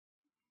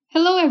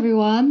Hello,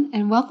 everyone,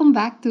 and welcome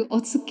back to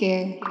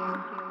OtsuCare.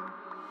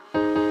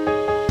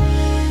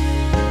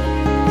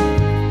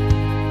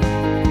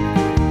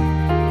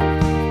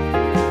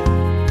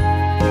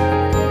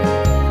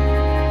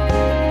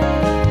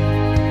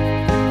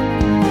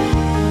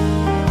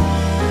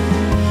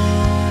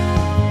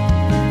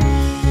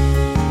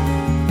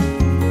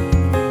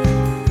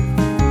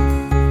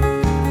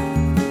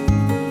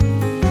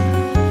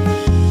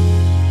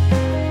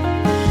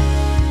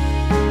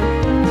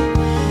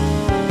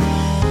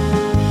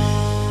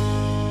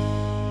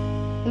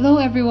 Hello,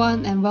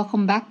 everyone, and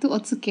welcome back to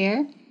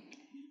OtsuCare.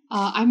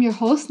 I'm your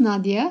host,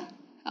 Nadia.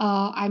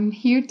 I'm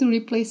here to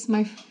replace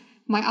my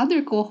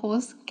other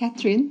co-host,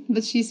 Catherine,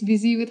 but she's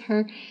busy with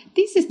her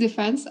thesis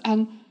defense.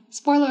 And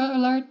spoiler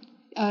alert,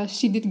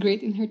 she did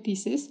great in her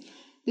thesis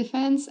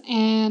defense,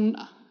 and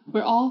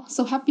we're all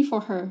so happy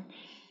for her.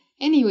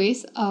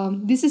 Anyways,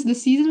 this is the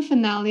season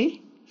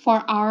finale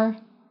for our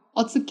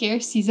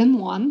OtsuCare season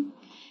 1,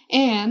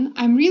 and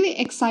I'm really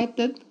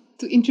excited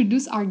to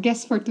introduce our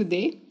guest for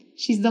today.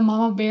 She's the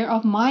mama bear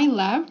of my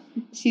lab.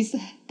 She's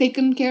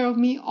taken care of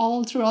me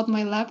all throughout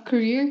my lab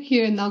career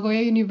here in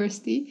Nagoya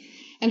University,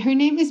 and her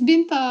name is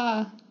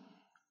Binta.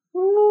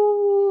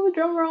 Woo!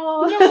 Drum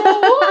roll!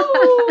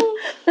 Woo!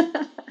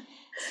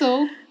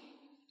 So,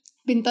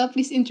 Binta,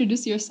 please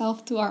introduce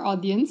yourself to our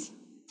audience.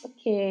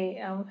 Okay,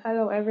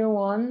 hello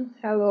everyone.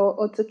 Hello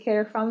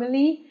OtsuCare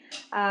family.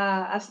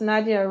 As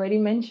Nadia already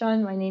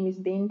mentioned, my name is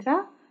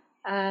Binta,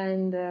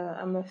 and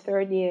I'm a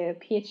third year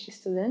PhD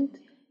student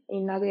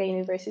in Nagoya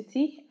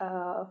University,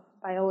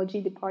 biology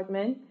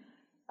department.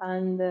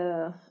 And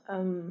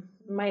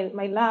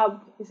my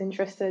lab is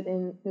interested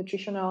in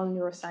nutritional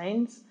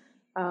neuroscience,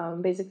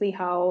 basically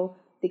how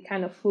the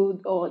kind of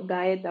food or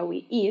diet that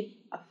we eat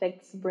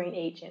affects brain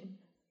aging.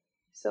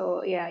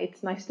 So yeah,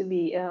 it's nice to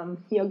be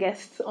your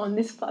guest on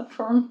this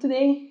platform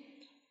today.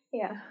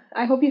 Yeah,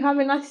 I hope you have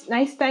a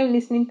nice time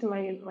listening to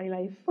my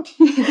life.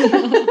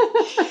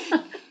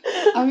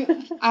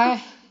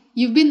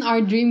 You've been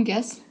our dream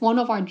guest, one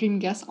of our dream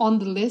guests on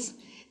the list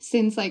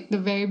since like the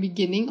very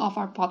beginning of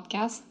our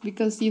podcast,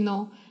 because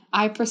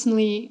I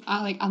personally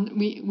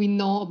we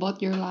know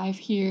about your life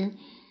here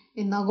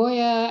in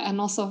Nagoya, and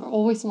also I've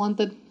always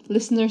wanted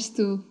listeners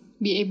to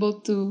be able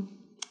to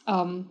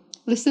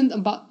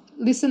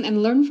listen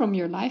and learn from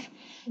your life.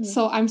 Yeah.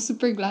 So I'm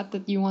super glad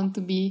that you want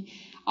to be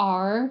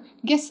our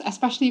guest,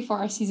 especially for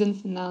our season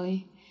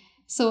finale.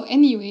 So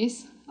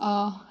anyways,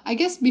 I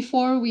guess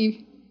before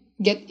we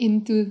get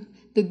into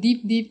the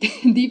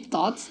deep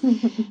thoughts,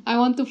 I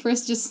want to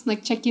first just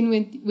like check in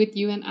with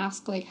you and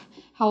ask like,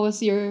 how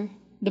was the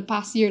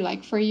past year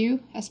like for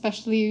you,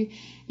 especially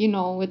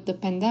with the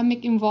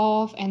pandemic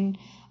involved, and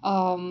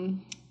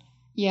and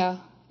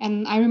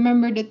I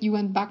remember that you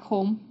went back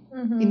home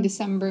in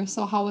December.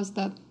 So how was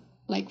that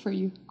like for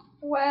you?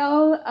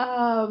 Well,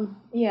 I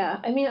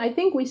mean, I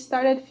think we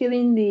started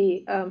feeling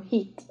the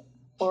heat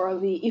or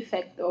the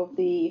effect of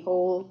the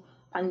whole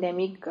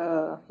pandemic,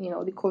 the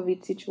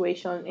COVID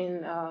situation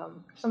in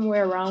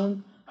somewhere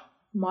around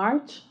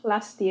March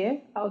last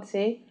year, I would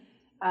say,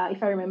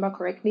 if I remember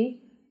correctly.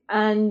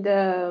 And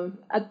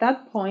at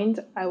that point,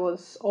 I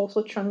was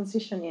also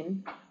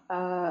transitioning.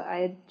 I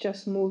had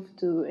just moved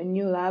to a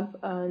new lab,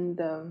 and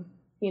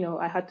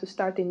I had to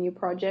start a new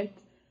project.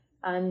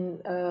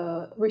 And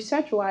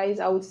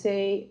research-wise, I would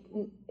say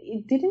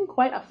it didn't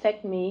quite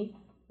affect me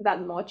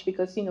that much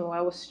because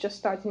I was just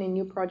starting a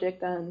new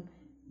project, and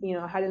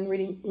I hadn't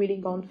really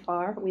gone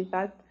far with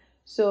that.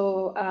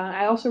 So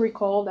I also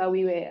recall that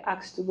we were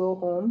asked to go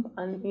home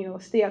and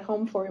stay at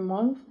home for a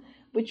month,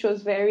 which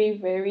was very,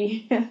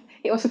 very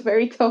it was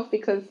very tough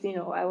because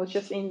I was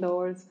just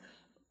indoors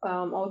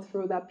all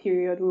through that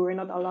period. We were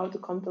not allowed to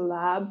come to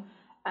lab,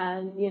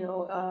 and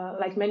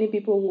like many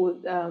people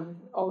would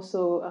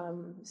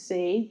also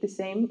say the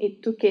same.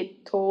 It took a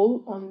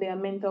toll on their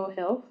mental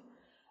health.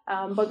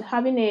 But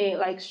having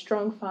a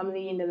strong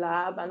family in the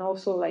lab, and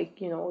also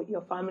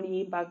your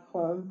family back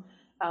home,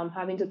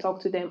 having to talk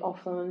to them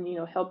often,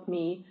 helped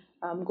me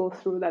go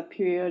through that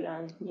period,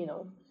 and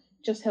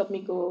just helped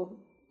me go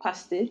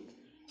past it.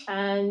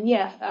 And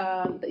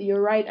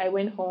you're right. I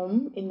went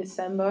home in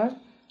December.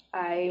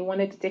 I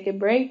wanted to take a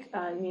break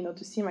and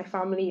to see my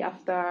family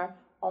after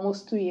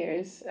almost 2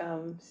 years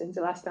since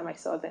the last time I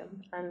saw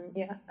them. And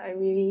I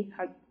really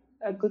had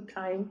a good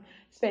time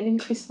spending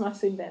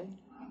Christmas with them.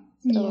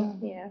 So,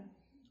 yeah.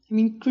 I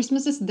mean,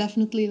 Christmas is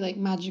definitely like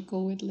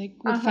magical with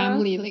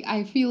family. Like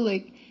I feel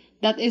like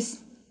that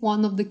is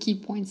one of the key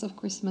points of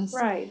Christmas.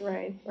 Right.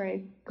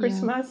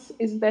 Christmas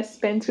is best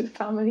spent with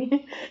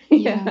family.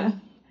 Yeah.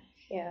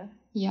 Yeah.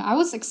 Yeah, I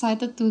was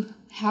excited to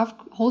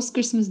host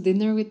Christmas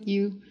dinner with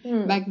you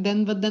back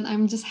then, but then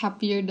I'm just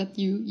happier that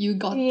you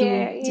got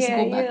to just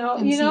go back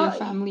and see your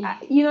family.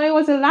 It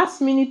was a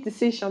last minute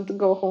decision to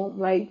go home.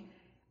 Like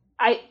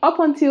up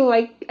until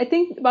I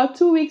think about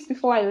 2 weeks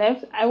before I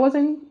left, I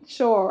wasn't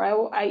sure.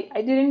 I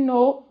didn't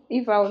know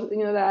if I was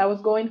that I was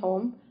going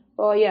home.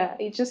 But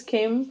it just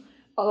came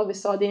all of a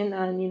sudden,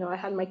 and I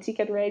had my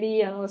ticket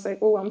ready, and I was like,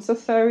 oh, I'm so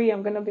sorry,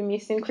 I'm gonna be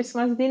missing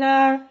Christmas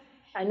dinner.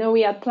 I know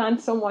we had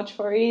planned so much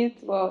for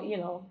it, but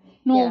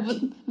No, yeah.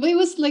 but it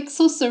was like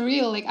so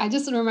surreal. Like I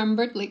just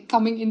remembered like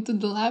coming into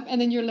the lab and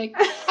then you're like,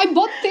 I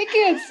bought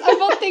tickets. I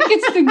bought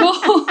tickets to go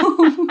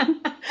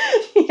home.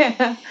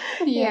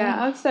 Yeah.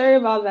 I'm sorry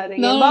about that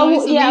again. No, But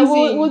it's yeah,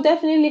 amazing. we'll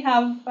definitely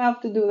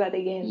have to do that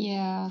again.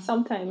 Yeah.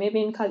 Sometime,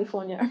 maybe in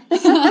California.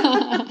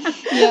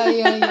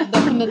 Yeah,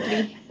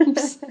 definitely.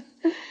 Oops.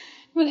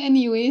 But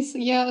anyways,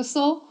 yeah,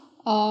 so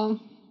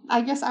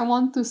I guess I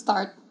want to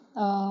start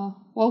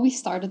we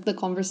started the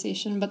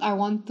conversation, but I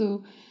want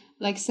to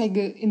like seg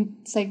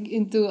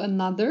into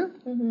another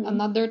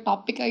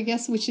topic, I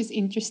guess, which is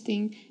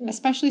interesting,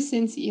 especially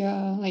since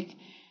you're like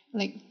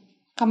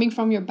coming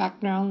from your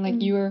background,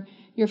 like you're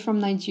from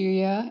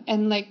Nigeria,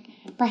 and like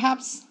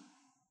perhaps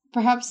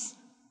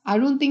I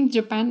don't think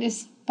Japan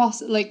is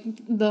like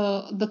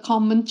the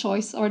common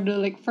choice or the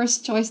like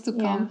first choice to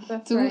come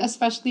to, right.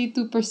 especially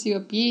to pursue a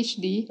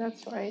PhD.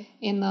 That's right.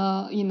 In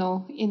a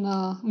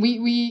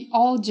we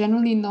all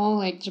generally know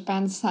like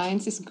Japan's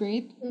science is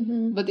great,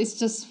 but it's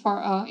just for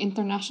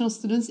international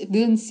students it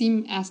didn't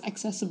seem as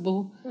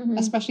accessible,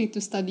 especially to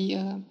study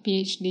a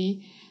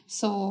PhD.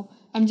 So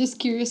I'm just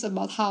curious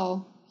about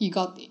how you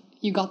got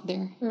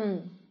there.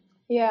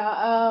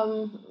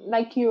 Yeah,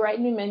 like you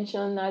rightly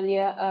mentioned,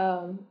 Nadia,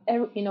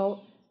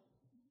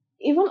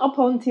 even up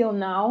until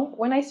now,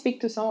 when I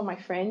speak to some of my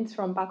friends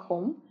from back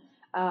home,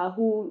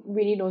 who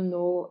really don't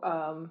know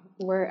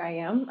where I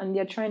am, and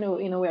they're trying to,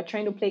 we're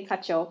trying to play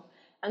catch up,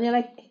 and they're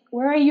like,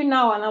 "Where are you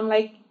now?" And I'm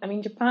like, "I'm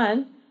in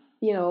Japan,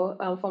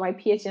 for my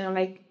PhD." And I'm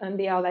like, and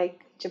they are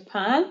like,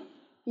 "Japan,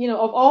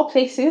 of all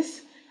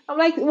places." I'm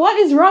like, "What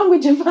is wrong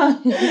with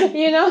Japan?"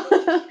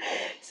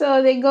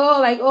 So they go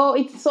like, "Oh,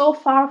 it's so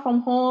far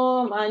from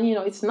home, and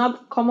it's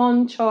not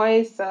common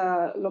choice,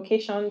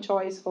 location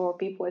choice for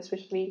people,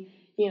 especially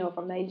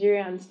from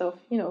Nigeria and stuff,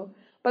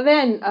 But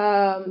then,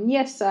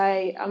 yes,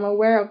 I am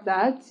aware of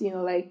that.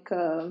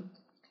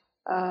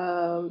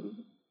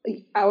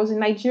 I was in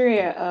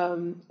Nigeria,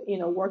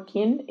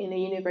 working in a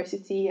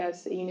university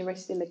as a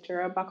university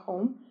lecturer back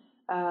home,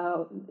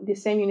 the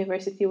same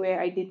university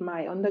where I did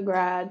my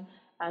undergrad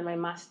and my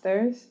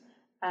master's,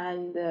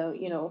 and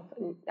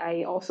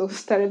I also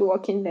started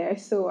working there,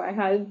 so I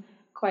had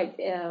quite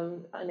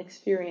an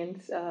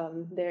experience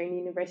there in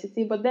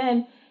university. But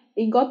then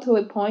it got to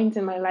a point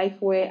in my life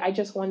where I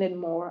just wanted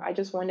more. I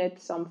just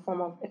wanted some form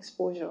of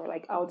exposure,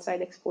 like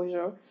outside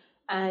exposure.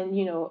 And,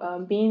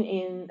 being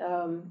in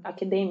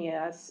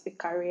academia as a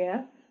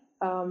career,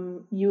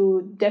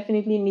 you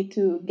definitely need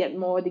to get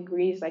more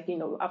degrees. Like,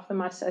 after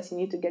master's, you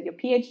need to get your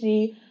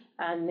PhD.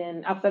 And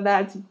then after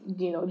that,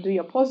 do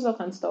your postdoc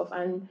and stuff.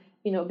 And,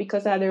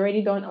 because I had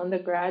already done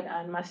undergrad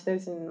and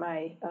master's in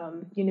my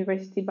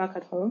university back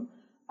at home,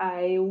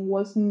 I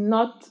was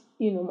not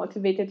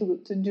motivated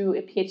to do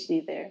a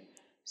PhD there.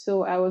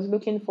 So I was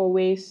looking for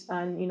ways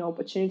and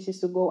opportunities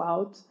to go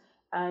out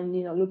and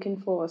looking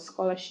for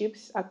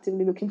scholarships,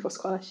 actively looking for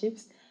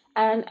scholarships.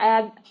 And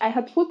I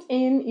had put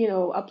in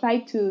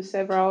applied to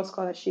several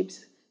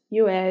scholarships,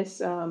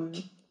 US,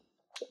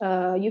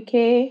 UK,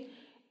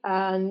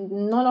 and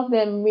none of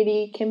them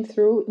really came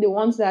through. The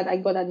ones that I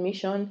got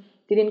admission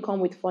didn't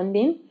come with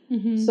funding.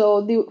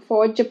 So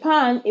for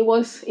Japan, it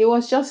was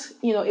just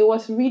it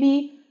was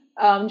really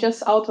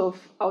just out of,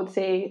 I would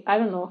say, I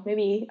don't know,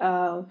 maybe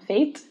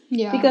fate.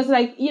 Yeah. Because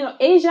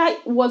Asia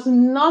was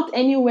not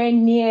anywhere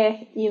near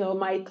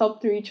my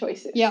top 3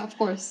 choices. Yeah, of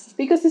course.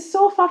 Because it's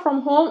so far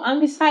from home,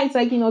 and besides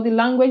the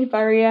language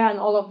barrier and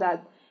all of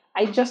that,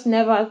 I just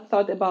never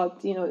thought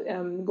about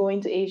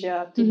going to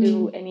Asia to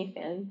do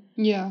anything.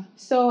 Yeah.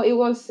 So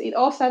it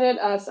all started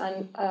as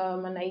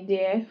an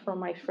idea from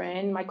my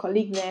friend, my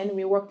colleague. Then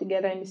we worked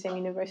together in the same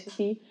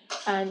university,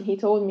 and he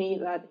told me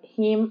that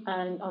him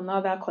and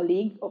another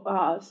colleague of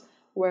ours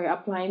were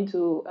applying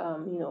to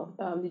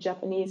the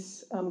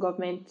Japanese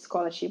government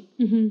scholarship,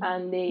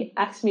 and they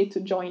asked me to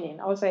join in.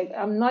 I was like,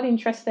 I'm not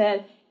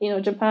interested.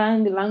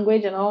 Japan, the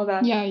language and all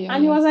that. Yeah.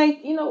 And he was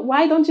like,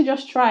 why don't you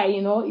just try?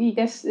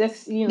 There's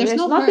There's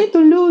no nothing hurt to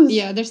lose.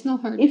 Yeah, there's no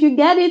hurt. If you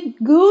get it,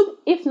 good.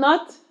 If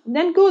not,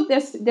 then good.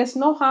 There's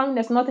no harm.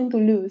 There's nothing to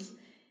lose.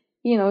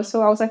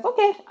 So I was like,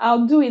 okay,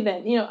 I'll do it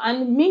then.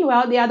 And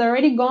meanwhile, they had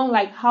already gone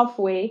like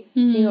halfway,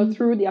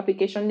 through the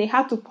application. They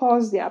had to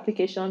pause the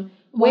application,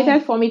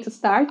 waited for me to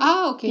start.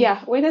 Ah, okay.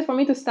 Yeah, waited for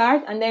me to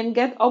start and then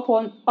get up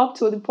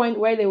to the point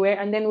where they were,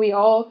 and then we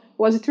all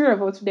was the 3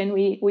 of us. Then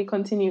we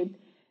continued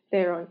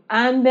thereon,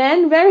 and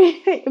then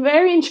very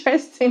very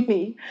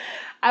interestingly,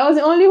 I was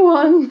the only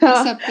one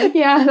Accepted?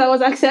 that was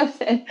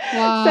accepted.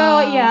 Wow.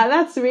 So yeah,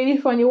 that's really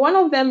funny. One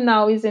of them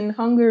now is in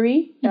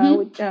Hungary,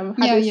 with had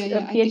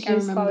a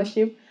PhD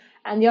scholarship,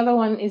 and the other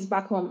one is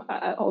back home.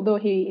 Although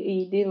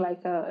he did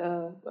like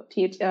a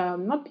PhD,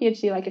 not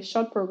PhD, like a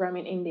short program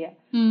in India.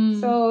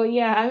 So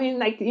yeah, I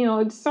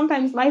mean,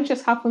 sometimes life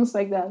just happens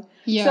like that.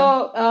 Yeah.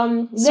 So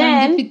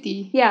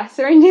serendipity.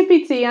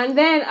 Serendipity. And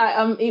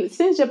then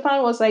since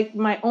Japan was like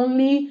my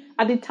only,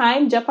 at the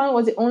time, Japan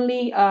was the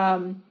only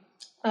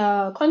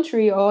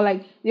country, or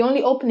like the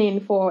only opening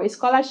for a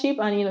scholarship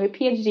and a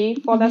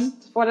PhD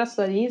further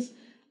studies.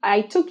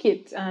 I took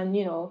it, and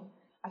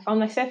I found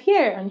myself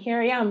here, and here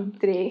I am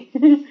today.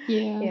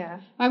 Yeah. Yeah.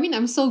 I mean,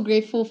 I'm so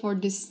grateful for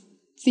this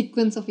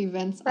sequence of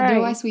events. Right.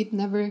 Otherwise, we'd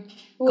never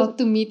got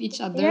to meet each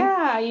other.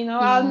 Yeah,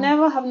 I'll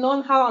never have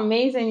known how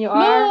amazing you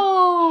are.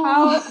 No!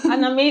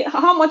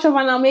 How much of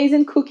an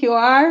amazing cook you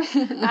are,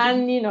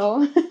 and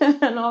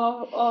and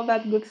all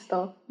that good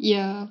stuff.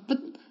 Yeah, but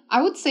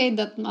I would say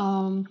that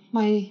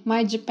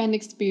my Japan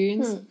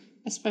experience,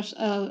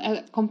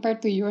 especially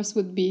compared to yours,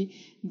 would be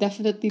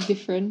definitely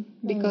different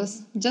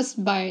because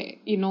just by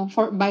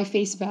by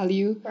face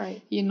value,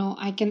 Right.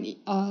 I can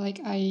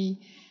I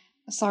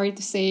sorry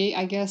to say,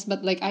 I guess,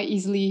 but like I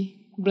easily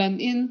blend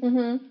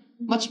in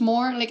much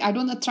more. Like I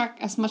don't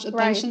attract as much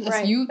attention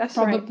as you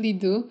probably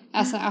do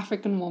as an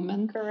African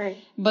woman. Correct.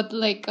 But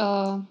like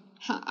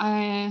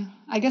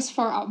I guess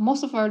for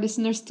most of our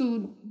listeners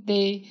too,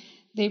 they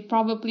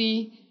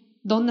probably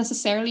don't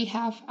necessarily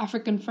have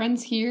African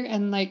friends here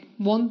and like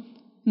won't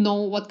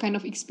know what kind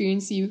of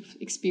experience you've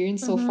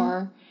experienced so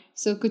far.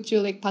 So could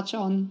you like touch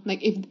on like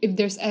if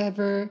there's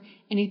ever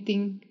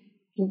anything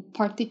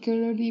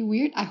particularly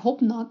weird? I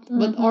hope not,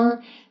 but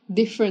or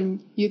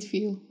different you'd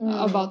feel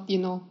about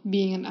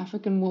being an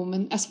African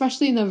woman,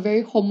 especially in a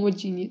very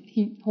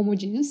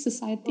homogeneous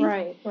society.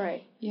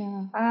 Right.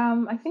 Yeah.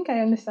 I think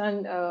I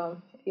understand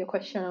your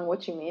question and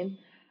what you mean.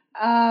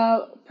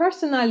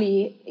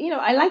 Personally,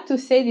 I like to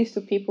say this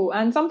to people,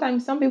 and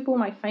sometimes some people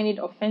might find it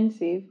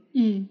offensive,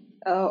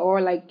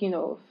 or like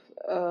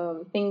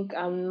think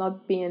I'm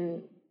not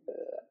being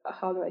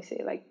how do I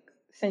say, like,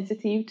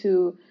 sensitive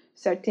to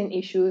certain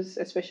issues,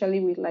 especially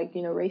with like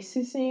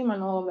racism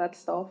and all of that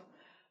stuff.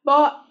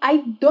 But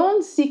I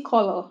don't see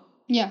color.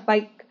 Yeah.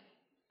 Like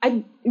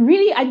I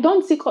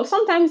don't see color.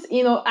 Sometimes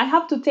I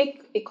have to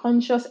take a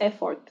conscious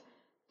effort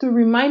to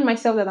remind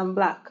myself that I'm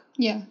black.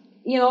 Yeah.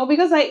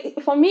 Because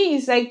for me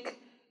it's like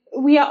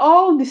we are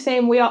all the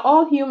same. We are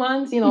all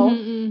humans.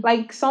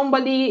 Like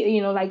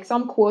somebody like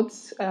some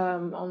quotes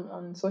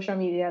on social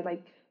media,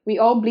 like we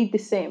all bleed the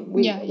same.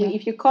 We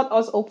if you cut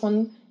us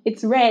open,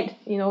 it's red.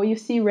 You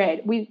see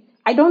red.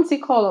 I don't see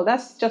color.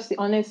 That's just the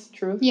honest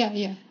truth.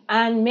 Yeah.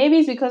 And maybe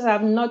it's because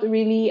I've not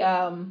really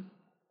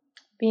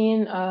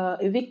been a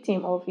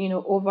victim of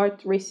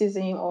overt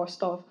racism or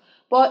stuff.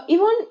 But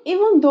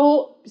even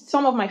though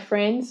some of my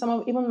friends,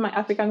 even my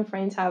African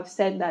friends have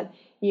said that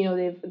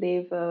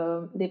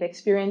they've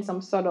experienced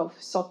some sort of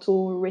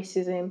subtle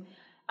racism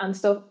and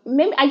stuff,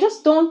 maybe I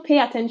just don't pay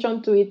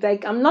attention to it.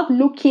 Like I'm not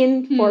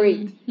looking for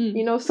it,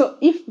 So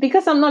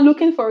because I'm not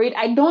looking for it,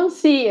 I don't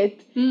see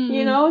it,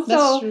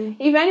 So true.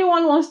 If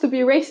anyone wants to be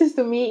racist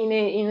to me in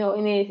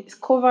a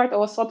covert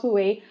or subtle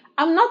way,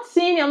 I'm not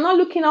seeing it. I'm not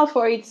looking out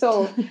for it.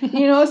 So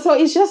so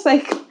it's just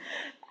like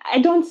I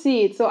don't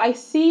see it. So I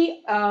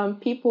see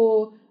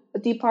people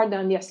deeper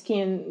than their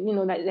skin,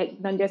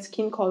 like than their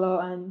skin color,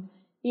 and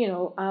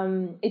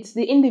it's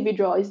the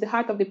individual, it's the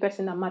heart of the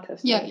person that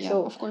matters. Yeah, right? yeah,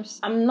 So of course.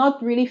 I'm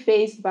not really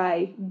fazed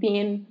by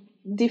being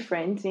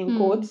different in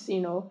quotes.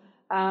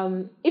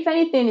 If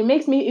anything, it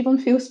makes me even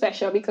feel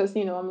special because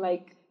I'm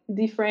like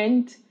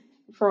different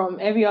from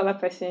every other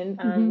person,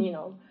 and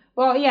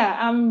Well, yeah,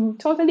 I'm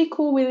totally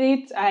cool with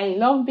it. I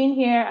love being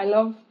here. I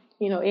love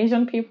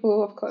Asian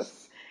people, of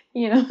course.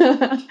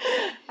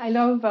 I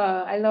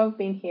love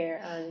being here,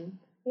 and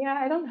yeah,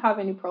 I don't have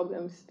any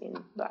problems being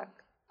black.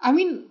 I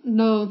mean,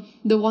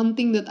 the one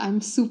thing that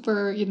I'm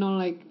super,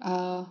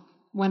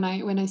 when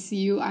I see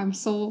you, I'm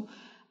so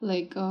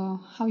like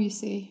how you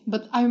say,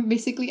 but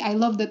I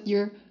love that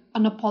you're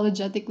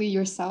unapologetically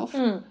yourself.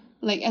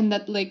 Like, and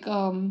that like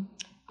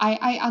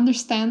I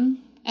understand,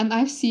 and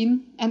I've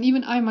seen, and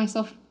even I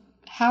myself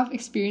have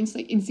experienced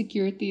like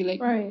insecurity,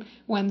 like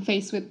when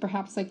faced with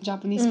perhaps like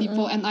Japanese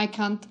people, and I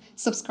can't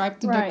subscribe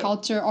to their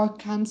culture or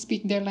can't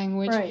speak their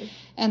language,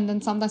 and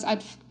then sometimes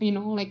I'd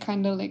like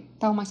kind of like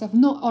tell myself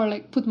no, or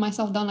like put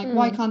myself down, like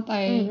why can't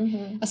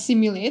I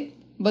assimilate?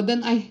 But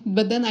then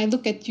I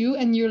look at you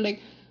and you're like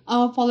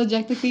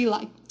unapologetically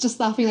like just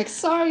laughing, like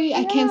sorry,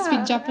 I can't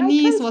speak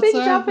Japanese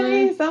whatsoever.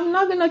 I'm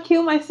not gonna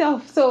kill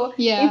myself. So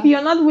if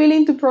you're not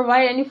willing to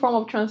provide any form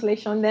of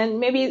translation, then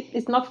maybe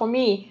it's not for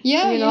me.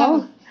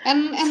 Yeah.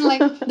 And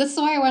like that's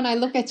why when I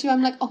look at you,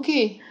 I'm like,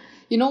 okay,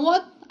 you know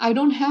what? I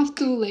don't have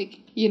to like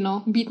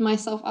beat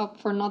myself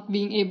up for not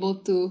being able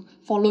to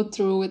follow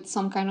through with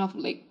some kind of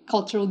like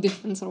cultural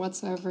difference or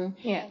whatsoever.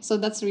 Yeah. So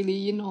that's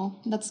really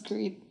that's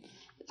great.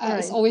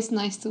 It's always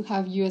nice to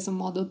have you as a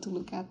model to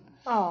look at.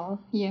 Oh.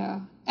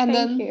 Yeah. And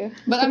Thank you.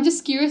 But I'm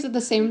just curious at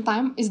the same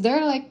time, is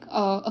there like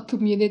a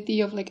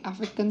community of like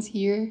Africans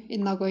here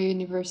in Nagoya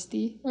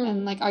University?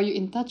 And like, are you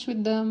in touch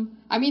with them?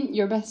 I mean,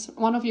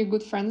 one of your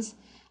good friends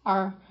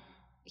are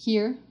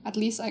here, at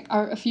least like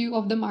a few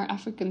of them are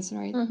Africans,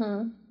 right?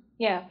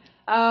 Yeah.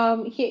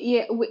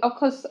 Of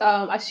course,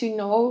 as you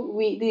know,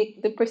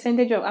 the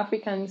percentage of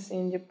Africans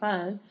in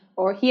Japan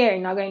or here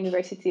in Nagoya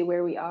University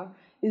where we are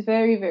is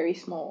very, very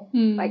small.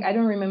 Like I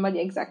don't remember the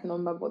exact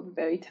number, but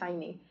very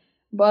tiny.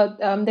 But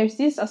there's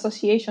this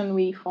association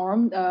we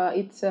formed.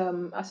 It's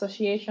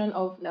association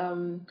of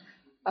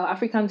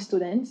African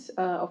students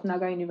of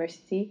Nagoya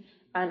University,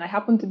 and I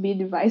happen to be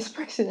the vice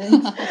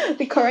president,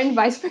 the current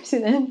vice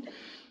president.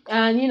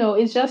 And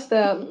it's just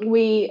the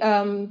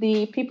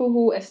people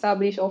who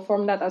established or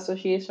formed that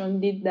association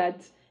did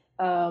that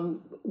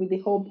with the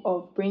hope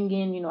of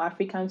bringing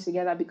Africans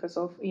together, because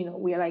of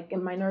we are like a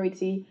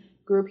minority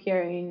group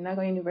here in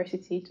Nagoya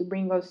University, to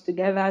bring us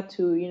together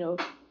to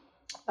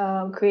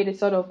create a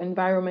sort of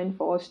environment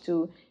for us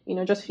to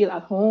just feel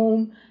at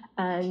home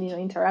and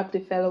interact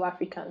with fellow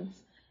Africans.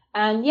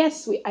 And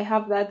yes, I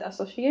have that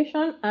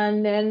association,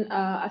 and then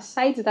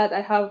aside that,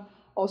 I have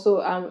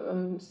also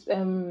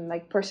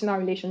like personal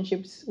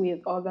relationships with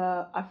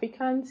other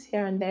Africans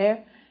here and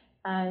there,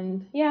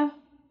 and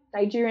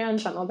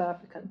Nigerians and other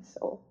Africans.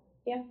 So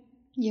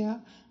Yeah,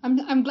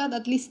 I'm glad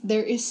at least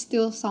there is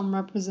still some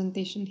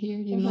representation here.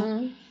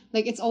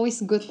 Like it's always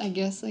good, I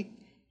guess. Like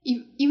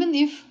even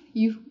if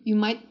you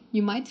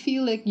might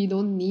feel like you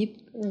don't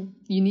need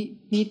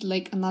need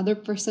like another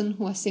person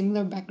who has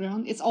similar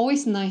background. It's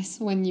always nice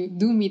when you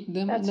do meet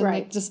them. That's and then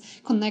right. like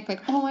just connect,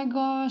 like, oh my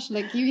gosh,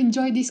 like you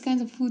enjoy these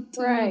kinds of food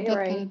too, right, that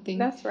right. kind of thing.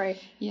 That's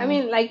right. Yeah. I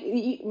mean, like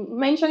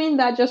mentioning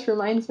that just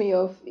reminds me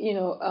of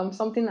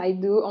something I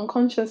do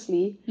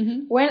unconsciously.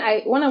 When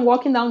I'm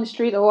walking down the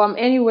street or I'm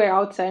anywhere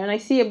outside and I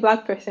see a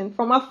black person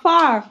from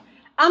afar,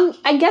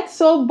 I get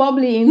so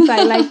bubbly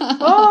inside, like,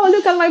 oh,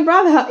 look at my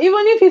brother,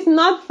 even if he's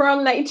not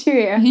from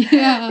Nigeria.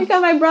 Yeah. Look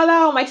at my brother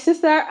or my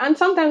sister, and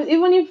sometimes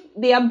even if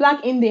they are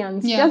black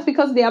Indians, just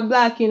because they are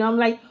black, I'm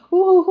like,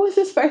 ooh, who's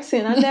this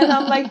person? And then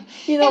I'm like,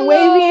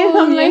 waving.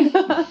 I'm like,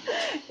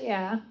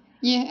 yeah.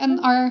 Yeah, and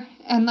our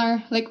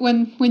like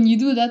when you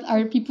do that,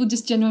 are people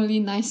just generally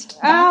nice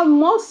back?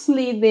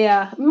 Mostly they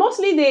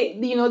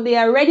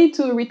are ready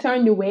to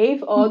return the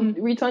wave or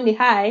return the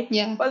hi.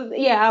 Yeah. But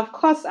of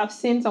course I've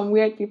seen some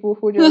weird people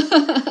who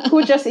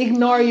just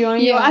ignore you,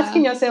 and you're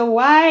asking yourself,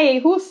 why?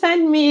 Who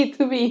sent me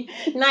to be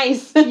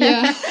nice?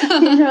 Yeah.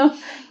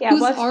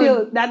 But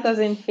still that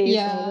doesn't faze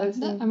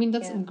me. I mean,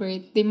 that's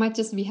great. They might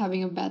just be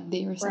having a bad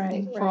day or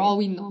something, for all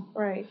we know.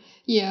 Right.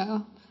 Yeah.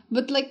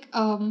 But like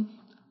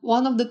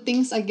one of the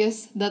things, I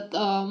guess, that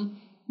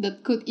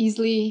that could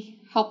easily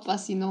help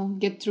us,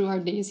 get through our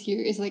days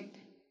here is like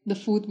the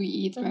food we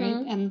eat,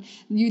 right? And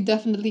you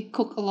definitely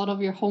cook a lot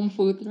of your home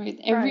food, right?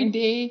 Every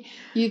day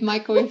you'd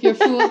microwave your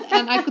food,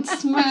 and I could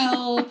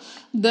smell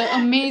the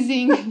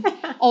amazing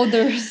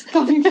odors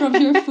coming from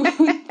your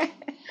food.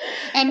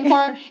 And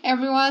for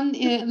everyone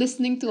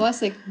listening to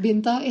us, like,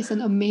 Binta is an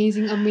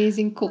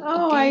amazing cook.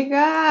 Oh my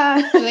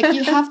god! Like,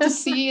 you have to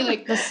see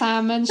like the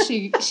salmon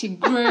she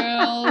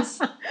grills,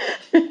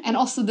 and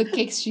also the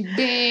cakes she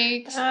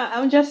bakes.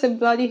 I'm just a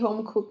bloody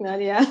home cook,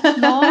 Nadia.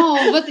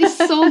 No, but it's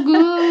so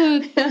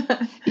good.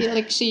 Yeah,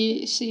 like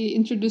she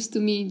introduced to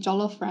me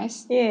jollof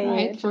rice,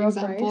 right? For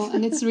example,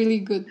 and it's really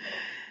good.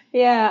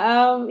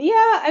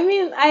 I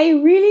mean, I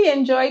really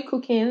enjoy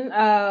cooking.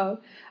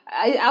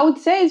 I would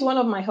say it's one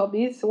of my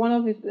hobbies, one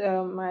of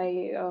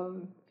my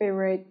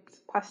favorite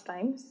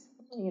pastimes.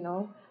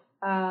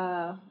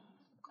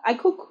 I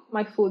cook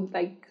my food,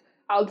 like,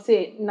 I would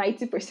say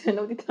 90%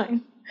 of the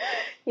time.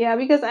 Yeah,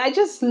 because I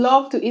just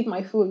love to eat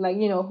my food, like,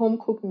 home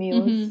cooked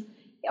meals.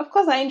 Of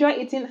course, I enjoy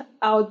eating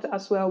out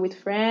as well with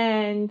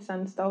friends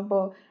and stuff,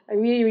 but I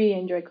really, really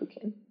enjoy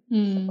cooking.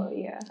 So,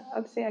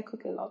 I'd say I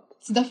cook a lot.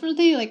 It's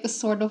definitely like a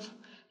sort of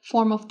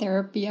form of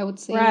therapy, I would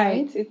say.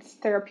 Right? It's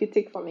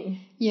therapeutic for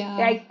me. Yeah.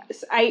 Like,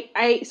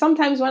 I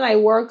sometimes when I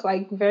work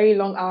like very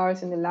long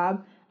hours in the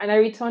lab and I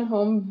return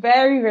home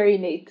very, very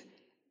late,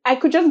 I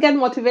could just get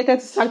motivated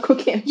to start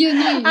cooking.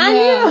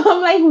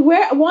 I'm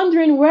like,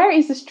 wondering where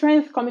is the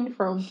strength coming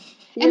from?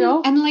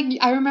 And like,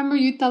 I remember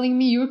you telling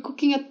me you were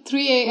cooking at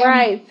 3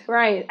 a.m.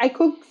 Right. I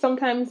cook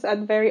sometimes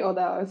at very odd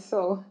hours.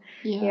 So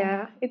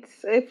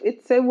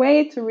it's a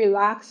way to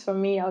relax for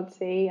me, I'd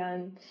say,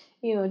 and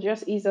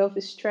just ease off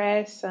the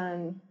stress,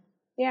 and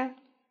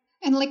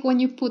And like when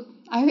you put,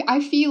 I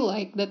feel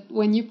like that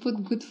when you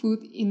put good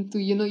food into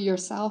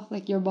yourself,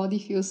 like your body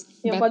feels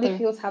your better. body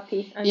feels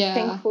happy and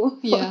thankful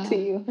to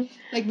you.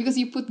 Like, because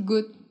you put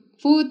good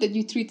food, that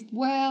you treated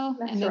well,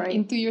 That's and then right.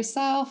 into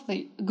yourself,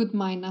 like a good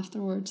mind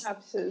afterwards.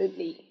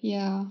 Absolutely.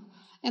 Yeah.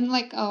 And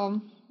like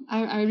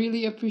I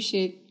really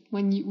appreciate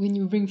when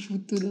you bring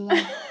food to the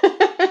lab.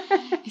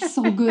 It's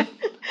so good.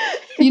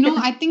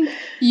 I think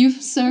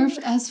you've served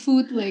us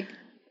food like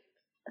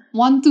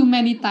one too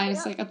many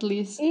times, like, at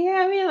least.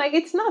 I mean, like,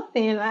 it's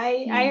nothing.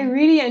 I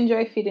really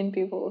enjoy feeding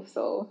people,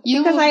 so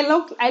because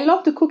I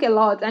love to cook a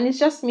lot, and it's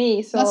just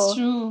me, so that's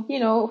true.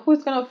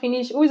 Who's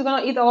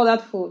gonna eat all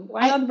that food?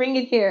 Why not bring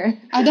it here?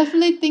 I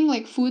definitely think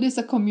like food is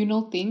a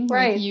communal thing.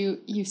 Right. Like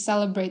you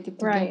celebrate it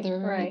together,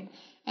 right?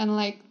 And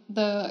like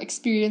the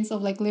experience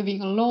of like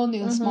living alone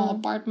in a small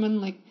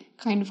apartment, like,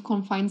 kind of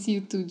confines you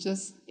to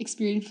just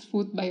experience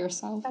food by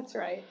yourself. That's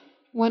right.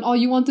 When all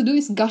you want to do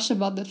is gush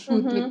about that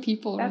food with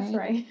people, That's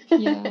right.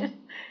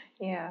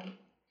 Yeah.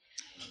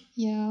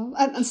 Yeah.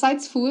 And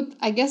besides food,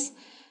 I guess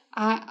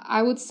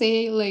I would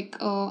say like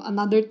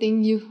another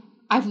thing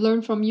I've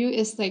learned from you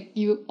is like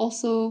you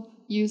also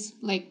use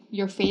like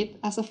your faith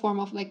as a form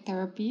of like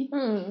therapy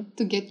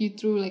to get you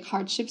through like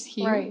hardships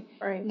here.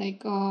 Right.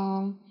 Like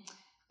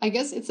I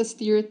guess it's a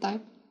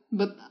stereotype,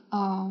 but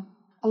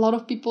a lot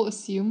of people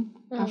assume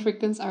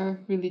Africans are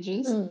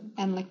religious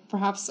and like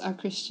perhaps are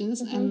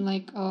Christians, and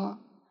like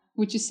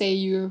would you say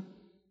you're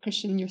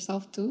Christian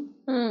yourself too?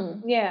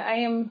 Yeah, I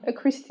am a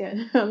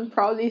Christian,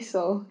 proudly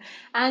so.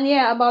 And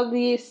yeah, about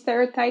the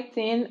stereotype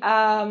thing,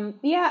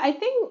 yeah, I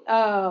think,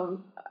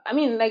 I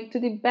mean, like to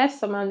the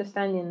best of my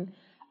understanding,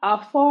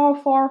 our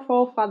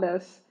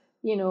forefathers,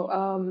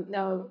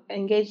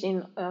 engaged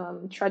in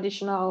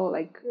traditional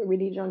like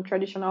religion,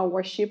 traditional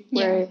worship,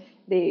 where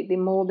they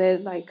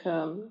molded like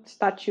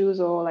statues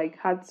or like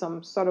had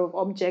some sort of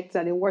objects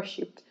that they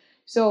worshipped.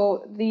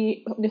 So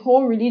the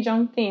whole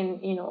religion thing,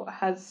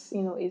 has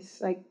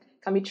is like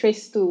can be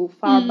traced to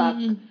far back.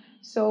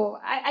 So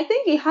I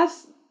think it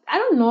has, I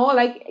don't know,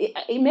 like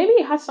maybe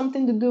it has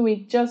something to do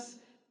with just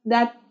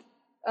that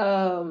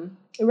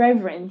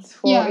reverence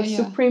for a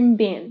supreme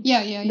being.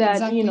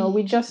 That Exactly.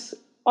 We just,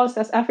 us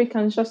as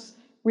Africans, just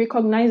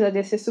recognize that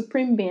there's a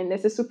supreme being,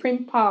 there's a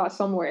supreme power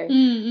somewhere,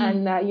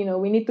 and that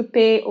we need to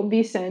pay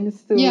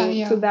obeisance to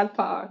to that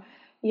power.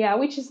 Yeah,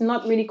 which is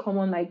not really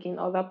common like in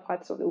other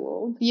parts of the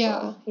world.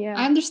 Yeah, so,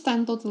 I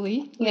understand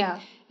totally. Like,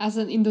 as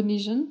an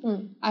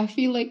Indonesian, I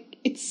feel like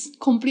it's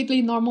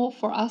completely normal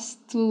for us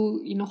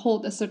to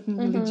hold a certain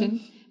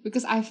religion,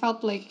 because I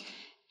felt like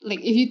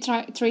if you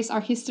trace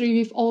our history,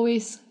 we've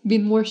always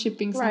been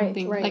worshipping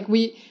something. Like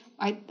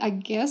I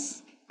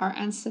guess our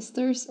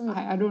ancestors,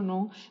 I don't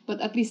know, but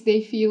at least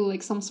they feel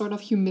like some sort of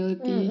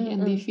humility,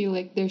 and they feel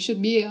like there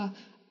should be a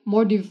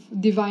more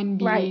divine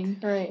being.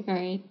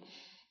 Right.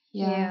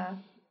 Yeah.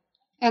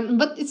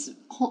 But it's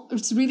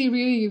really,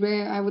 really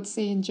rare, I would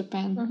say, in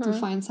Japan to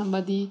find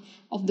somebody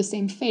of the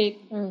same faith,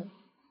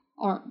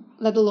 or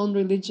let alone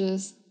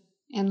religious.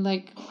 And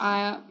like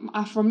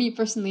for me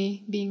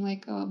personally, being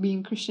like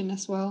being Christian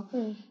as well,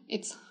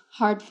 it's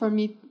hard for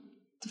me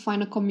to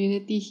find a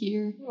community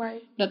here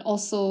that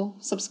also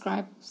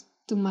subscribes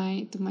to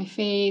my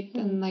faith.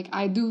 And like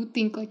I do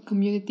think like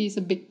community is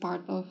a big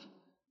part of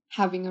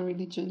having a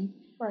religion.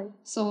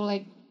 So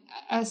like,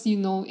 as you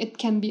know, it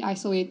can be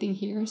isolating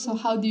here. So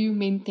how do you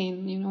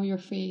maintain, your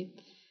faith?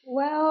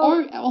 Well,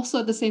 or also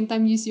at the same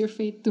time use your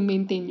faith to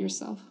maintain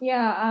yourself?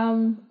 Yeah.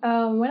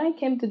 When I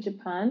came to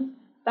Japan,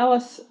 that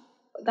was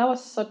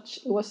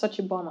such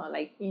a bummer.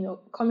 Like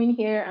coming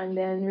here and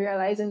then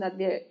realizing that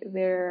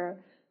there are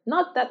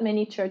not that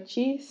many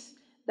churches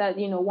that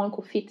one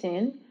could fit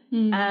in,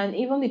 and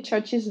even the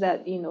churches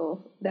that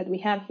that we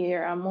have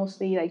here are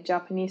mostly like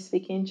Japanese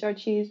speaking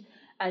churches.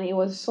 And it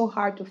was so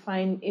hard to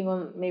find,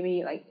 even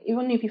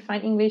if you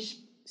find English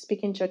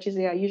speaking churches,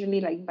 they are usually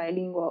like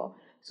bilingual.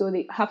 So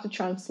they have to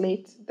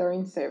translate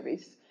during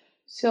service.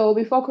 So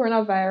before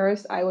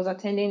coronavirus, I was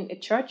attending a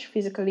church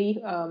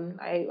physically.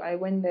 I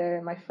went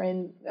there. My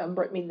friend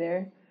brought me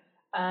there.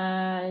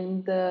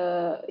 And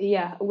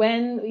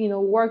when,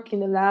 work in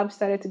the lab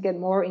started to get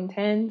more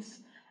intense.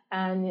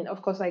 And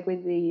of course, like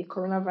with the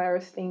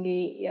coronavirus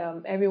thingy,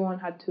 everyone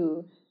had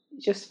to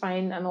just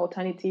find an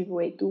alternative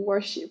way to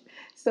worship.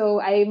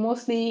 So I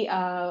mostly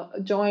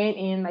join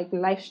in like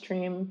live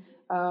stream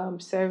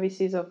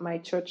services of my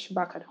church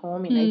back at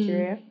home in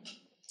Nigeria.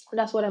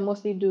 That's what I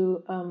mostly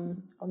do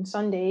on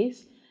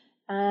Sundays.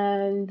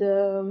 And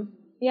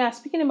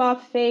speaking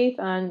about faith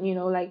and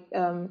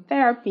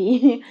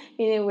therapy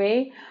in a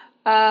way,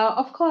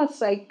 of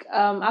course, like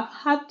I've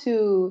had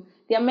to.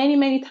 There are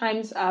many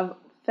times I've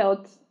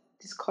felt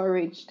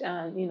discouraged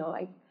and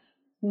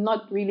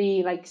not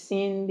really like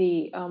seeing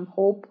the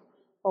hope,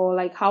 or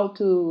like how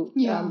to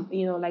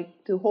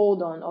to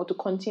hold on or to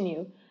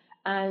continue.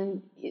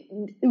 And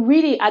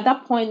really at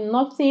that point,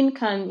 nothing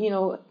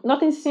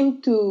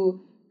seemed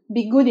to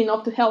be good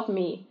enough to help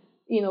me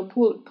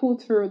pull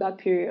through that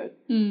period.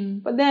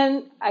 But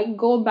then I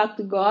go back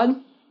to God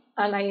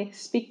and I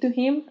speak to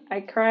him.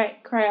 I cry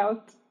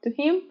out to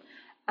him,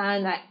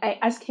 and I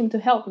ask him to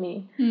help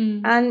me.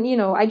 And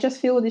I just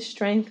feel this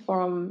strength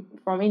from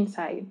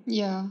inside.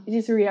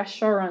 This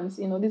reassurance,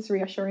 this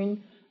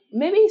reassuring,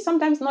 maybe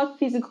sometimes not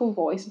physical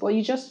voice, but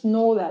you just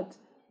know that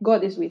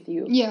God is with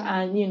you.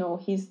 And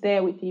he's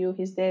there with you.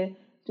 He's there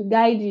to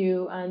guide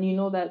you, and you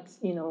know that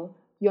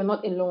you're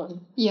not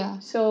alone.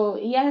 So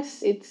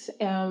yes, it's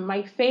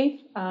my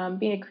faith,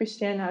 being a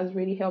Christian, has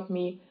really helped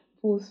me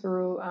pull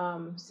through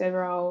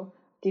several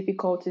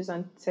difficulties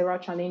and several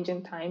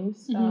challenging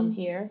times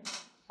here.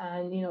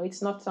 And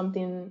it's not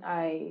something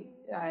I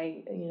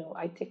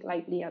take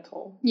lightly at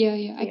all.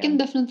 I can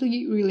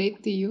definitely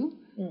relate to you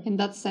in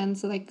that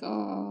sense. Like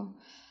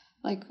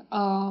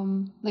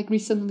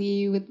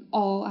recently, with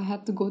all I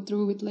had to go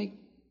through with like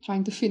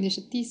trying to finish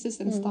a thesis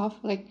and stuff,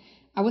 like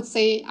I would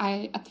say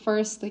I at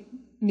first like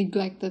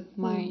neglected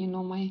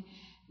my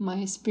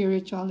my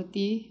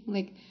spirituality,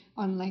 like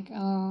on like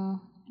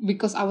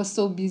because I was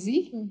so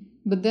busy.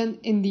 But then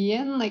in the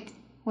end, like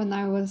when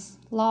I was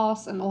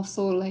lost and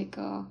also like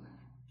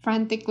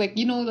frantic, like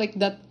like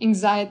that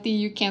anxiety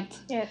you can't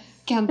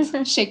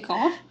shake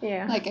off.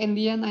 Like in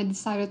the end, I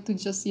decided to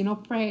just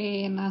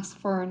pray and ask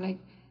for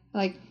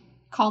like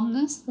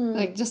calmness,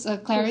 like just a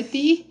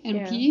clarity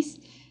and peace.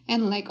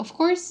 And like of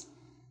course,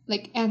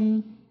 like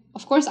and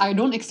of course, I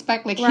don't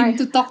expect like him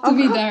to talk to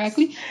me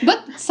directly,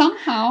 but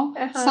somehow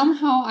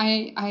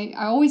I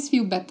always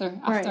feel better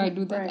after I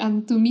do that.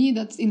 And to me,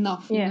 that's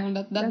enough, you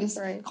know, that is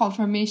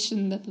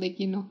confirmation that, like,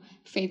 you know,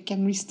 faith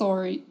can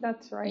restore you.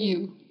 That's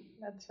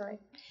right.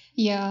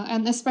 Yeah,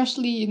 and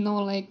especially, you know,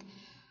 like,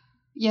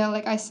 yeah,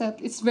 like I said,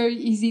 it's very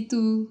easy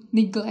to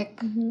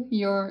neglect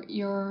your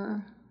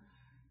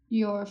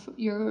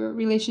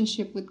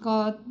relationship with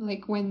God,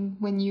 like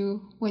when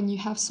you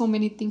have so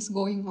many things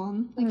going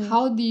on. Like,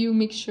 how do you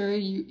make sure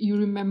you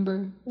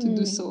remember to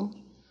do so?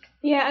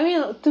 Yeah, I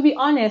mean, to be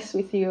honest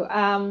with you,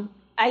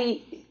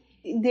 I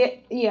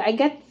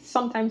get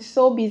sometimes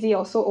so busy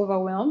or so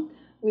overwhelmed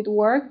with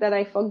work that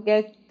I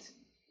forget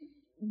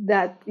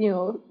that, you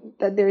know,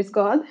 that there is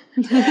God.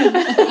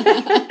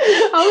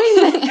 I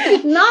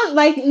mean,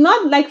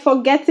 not like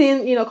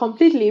forgetting, you know,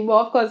 completely,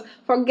 but of course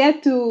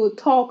forget to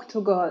talk to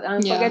God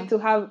and forget to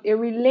have a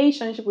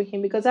relationship with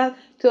Him, because that,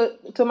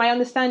 to my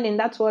understanding,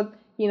 that's what,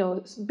 you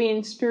know,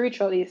 being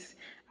spiritual is.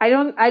 I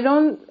don't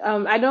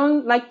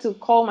like to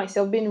call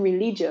myself being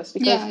religious,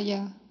 because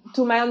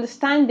to my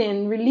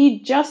understanding,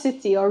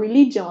 religiosity or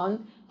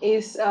religion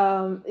is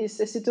a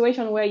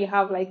situation where you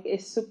have like a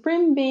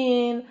supreme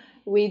being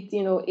with,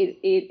 you know,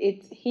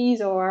 it's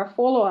his or her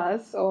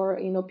followers, or,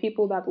 you know,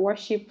 people that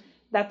worship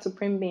that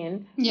supreme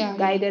being,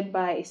 guided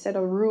by a set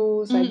of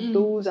rules, like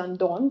do's and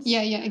don'ts.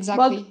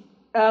 Exactly.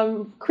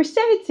 But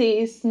Christianity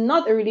is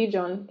not a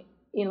religion,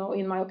 you know,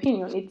 in my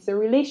opinion. It's a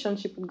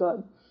relationship with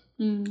God.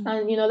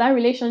 And, you know, that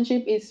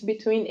relationship is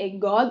between a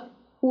God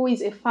who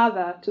is a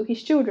father to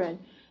his children.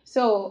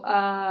 So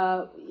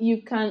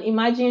you can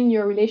imagine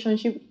your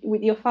relationship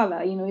with your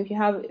father. You know, if you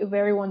have a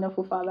very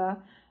wonderful father,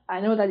 I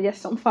know that there's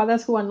some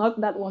fathers who are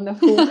not that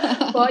wonderful,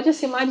 but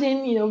just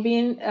imagine, you know,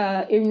 being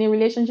in a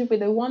relationship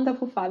with a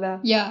wonderful father.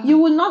 You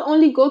will not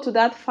only go to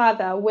that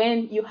father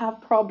when you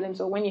have problems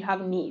or when you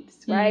have needs,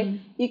 right?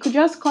 You could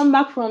just come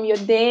back from your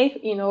day,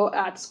 you know,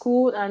 at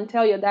school and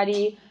tell your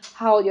daddy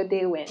how your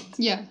day went.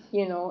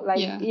 You know, like,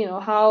 you know,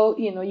 how,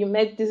 you know, you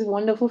met this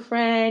wonderful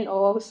friend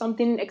or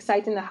something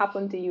exciting that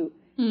happened to you.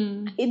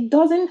 It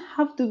doesn't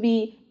have to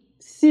be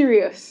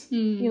serious,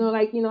 you know,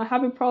 like, you know, I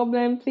have a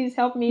problem, please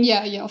help me.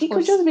 Of course.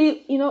 Could just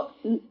be, you know,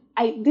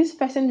 this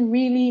person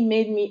really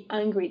made me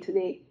angry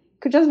today.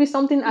 Could just be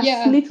something as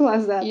little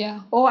as that.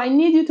 Or I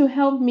need you to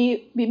help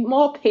me be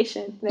more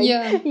patient.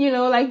 Like, you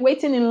know, like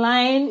waiting in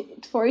line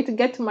for it to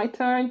get to my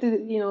turn to,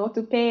 you know,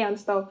 to pay and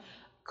stuff.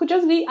 Could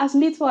just be as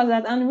little as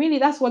that. And really,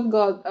 that's what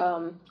God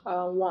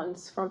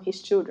wants from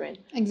his children.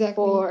 Exactly.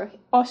 For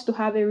us to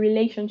have a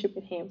relationship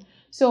with him.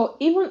 So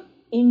even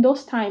in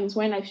those times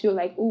when I feel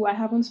like, oh, I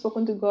haven't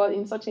spoken to God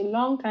in such a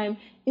long time,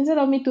 instead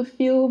of me to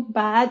feel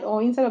bad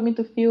or instead of me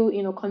to feel,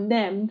 you know,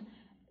 condemned,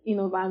 you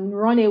know, and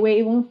run away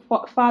even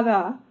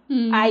farther,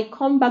 I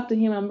come back to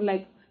him and be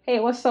like, hey,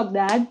 what's up,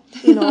 Dad?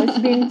 You know, it's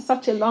been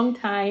such a long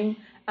time.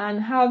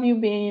 And how have you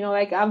been? You know,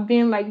 like, I've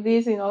been like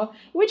this, you know.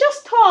 We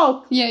just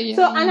talk.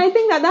 And I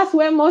think that's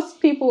where most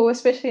people,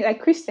 especially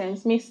like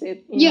Christians, miss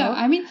it. You know?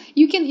 I mean,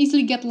 you can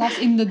easily get lost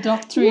in the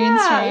doctrines,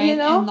 right? You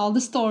know? And all the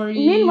stories.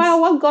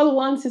 Meanwhile, what God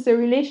wants is a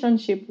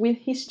relationship with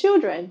his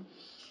children.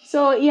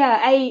 So,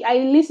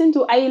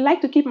 I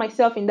like to keep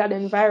myself in that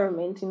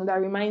environment, you know, that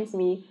reminds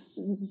me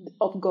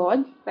of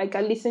God. Like,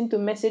 I listen to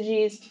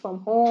messages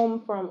from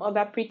home, from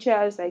other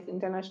preachers, like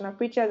international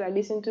preachers. I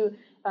listen to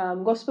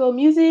gospel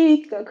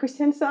music,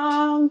 Christian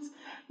songs,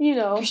 you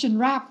know. Christian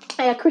rap.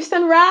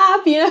 Christian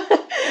rap, you know.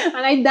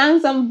 And I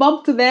dance and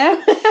bob to them.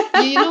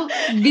 You know,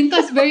 Binta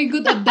is very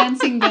good at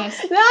dancing, guys.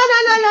 No.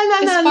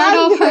 It's part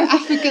of her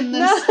Africanness.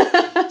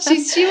 No.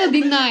 She will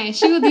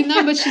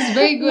deny, but she's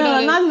very good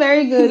at it. No, not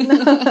very good. No.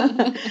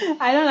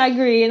 I don't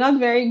agree. Not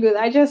very good.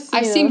 I've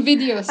seen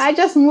videos. I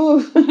just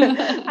move.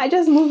 I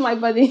just move my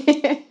body.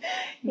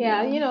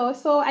 You know.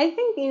 So I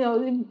think, you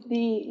know,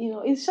 you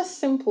know, it's just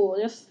simple.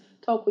 Just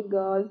talk with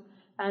God.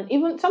 And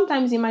even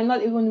sometimes you might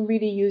not even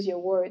really use your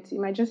words. It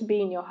might just be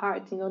in your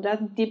heart, you know,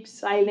 that deep,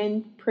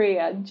 silent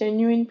prayer,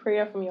 genuine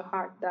prayer from your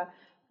heart that,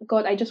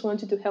 God, I just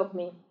want you to help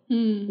me,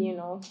 you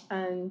know.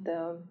 And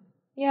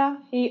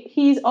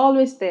he's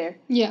always there.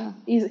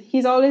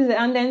 He's always there.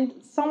 And then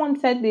someone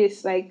said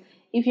this, like,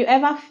 if you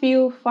ever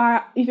feel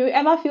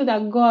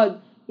that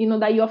God, you know,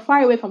 that you're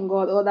far away from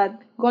God, or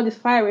that God is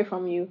far away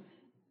from you,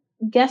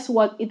 guess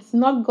what? It's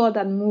not God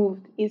that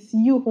moved. It's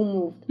you who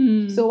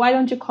moved. So why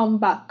don't you come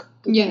back?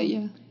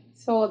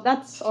 So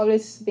that's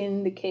always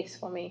been the case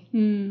for me.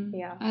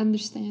 I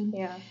understand.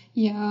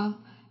 And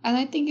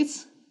I think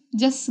it's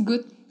just a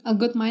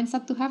good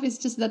mindset to have. It's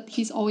just that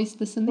he's always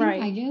listening,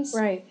 I guess.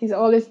 He's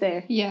always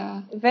there.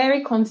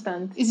 Very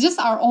constant. It's just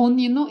our own,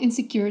 you know,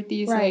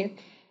 insecurities. Like,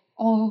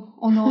 oh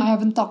no, I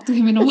haven't talked to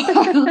him in a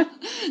while.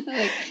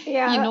 Like, you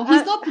know,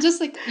 he's not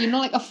just like, you know,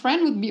 like a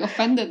friend would be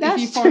offended if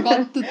he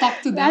forgot to talk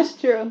to them. That's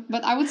true.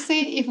 But I would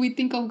say if we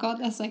think of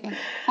God as like a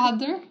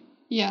father,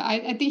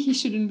 I think he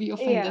shouldn't be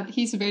offended.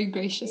 He's very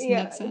gracious in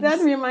that sense. That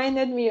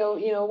reminded me of,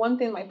 you know, one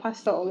thing my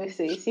pastor always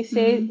says.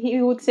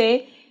 He would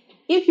say,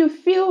 if you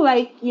feel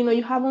like, you know,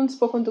 you haven't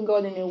spoken to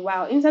God in a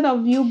while, instead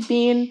of you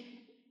being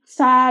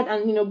sad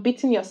and,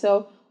 beating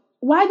yourself,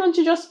 why don't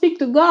you just speak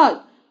to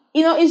God?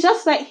 It's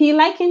just like he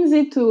likens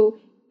it to,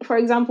 for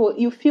example,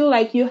 you feel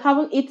like you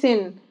haven't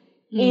eaten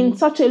in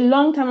such a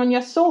long time and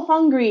you're so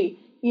hungry.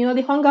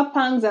 The hunger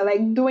pangs are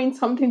like doing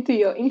something to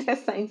your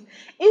intestines.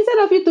 Instead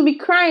of you to be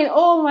crying,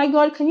 oh my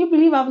God, can you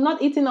believe I've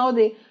not eaten all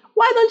day?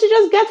 Why don't you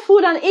just get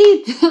food and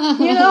eat?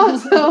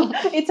 So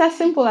it's as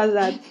simple as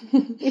that.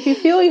 If you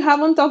feel you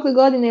haven't talked to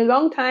God in a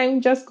long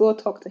time, just go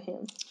talk to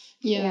him.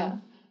 Yeah.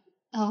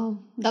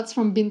 That's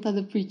from Binta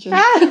the preacher.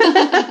 No.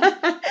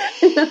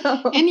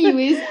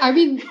 Anyways,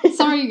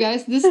 sorry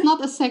guys, this is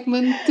not a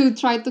segment to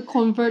try to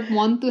convert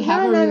one to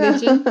have a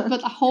religion,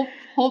 but I hope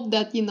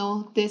that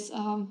this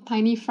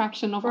tiny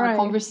fraction of our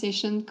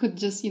conversation could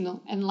just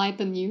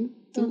enlighten you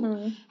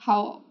to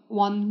how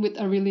one with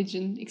a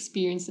religion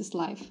experiences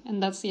life.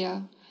 And that's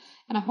and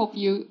I hope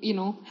you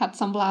had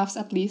some laughs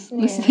at least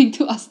listening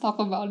to us talk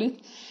about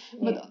it.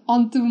 But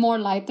on to more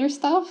lighter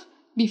stuff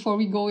before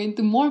we go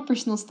into more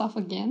personal stuff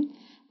again.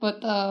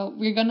 But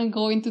we're gonna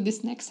go into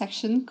this next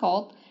section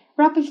called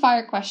rapid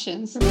fire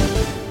questions.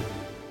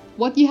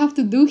 What you have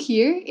to do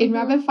here in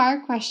rapid fire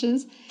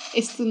questions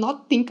is to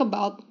not think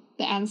about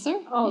the answer.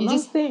 You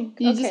just think.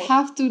 You just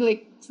have to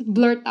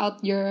blurt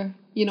out your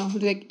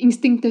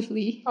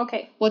instinctively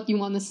what you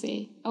want to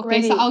say. Okay,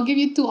 Ready. So I'll give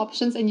you two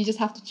options and you just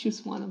have to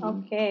choose one of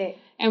them. Okay.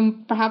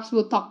 And perhaps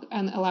we'll talk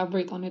and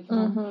elaborate on it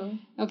more.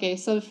 Okay,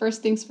 so the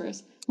first things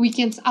first.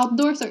 Weekends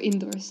outdoors or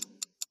indoors?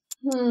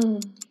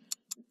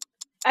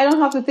 I don't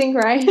have to think,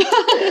 right?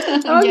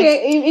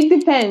 Okay, it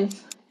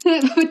depends.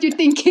 What you're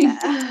thinking.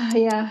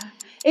 Yeah.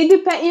 It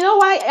depends. You know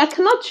why? I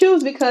cannot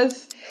choose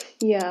because,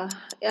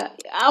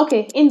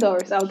 okay,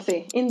 indoors, I would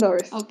say.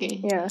 Indoors.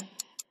 Okay. Yeah.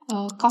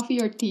 Coffee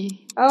or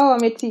tea? Oh,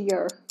 I'm a tea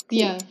girl. Tea.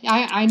 Yeah,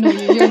 I know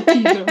you. You're a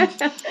tea girl.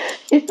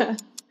 Yeah.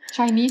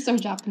 Chinese or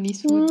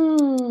Japanese food?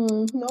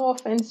 No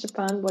offense,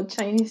 Japan, but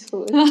Chinese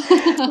food.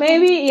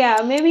 Maybe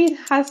it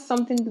has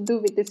something to do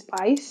with the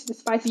spice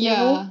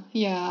level.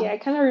 Yeah.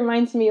 It kind of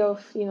reminds me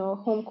of,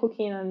 home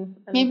cooking and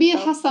maybe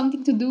stuff. It has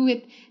something to do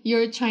with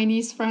your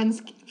Chinese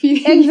friends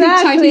feeding you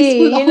Chinese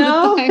food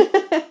all the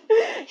time.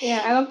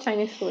 Yeah, I love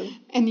Chinese food.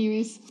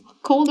 Anyways,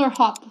 cold or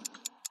hot?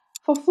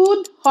 For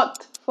food,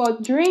 hot. For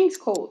drinks,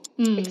 cold.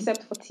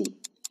 Except for tea.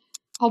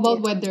 How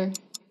about weather?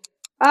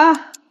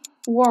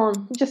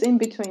 Warm. Just in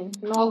between.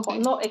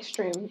 Not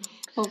extreme.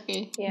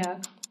 Okay. Yeah.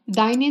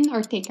 Dine in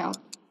or take out?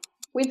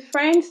 With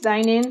friends,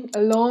 dine in.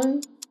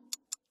 Alone,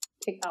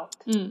 take out.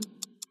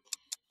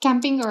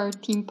 Camping or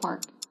theme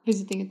park?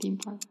 Visiting a theme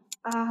park?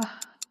 I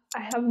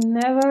have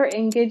never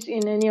engaged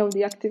in any of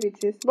the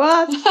activities,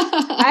 but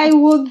I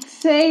would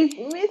say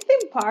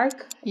theme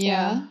park.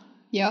 Yeah.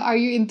 Are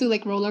you into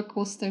roller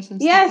coasters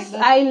and yes,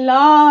 stuff like that? Yes, I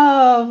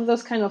love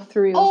those kind of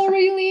thrills. Oh,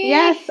 really?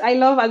 Yes, I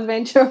love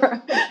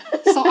adventure.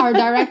 So our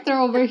director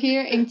over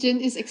here, Ingjin,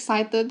 is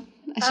excited.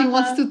 She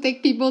wants to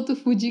take people to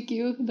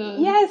Fuji-Q.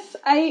 Yes,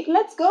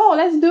 let's go.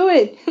 Let's do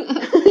it.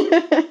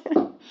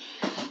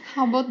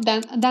 How about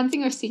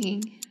dancing or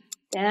singing?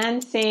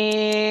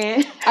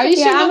 Dancing. Are you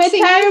sure? I'm a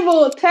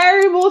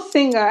terrible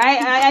singer.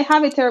 I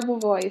have a terrible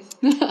voice.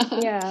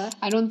 Yeah.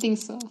 I don't think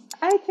so.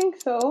 I think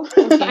so.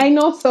 Okay. I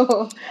know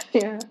so.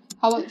 Yeah.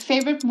 How about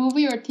favorite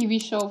movie or TV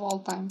show of all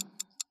time?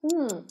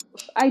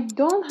 I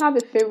don't have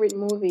a favorite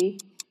movie.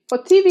 For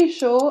TV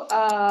show,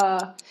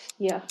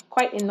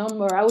 quite a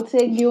number. I would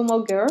say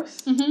Gilmore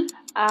Girls,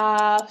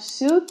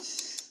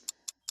 Suits,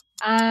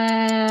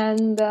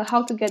 and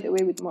How to Get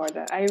Away with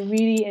Murder. I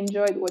really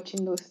enjoyed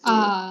watching those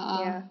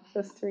three.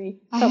 Those three.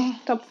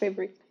 Top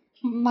favorite.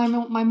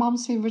 My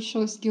mom's favorite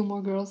show is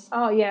Gilmore Girls.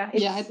 Oh yeah,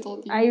 I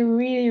told you. I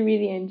really,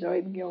 really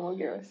enjoyed Gilmore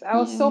Girls. I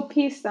was so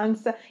pissed and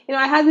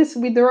I had this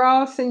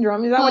withdrawal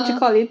syndrome. Is that what you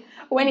call it?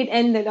 When it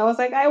ended, I was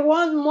like, I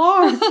want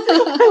more.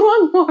 I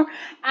want more.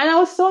 And I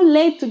was so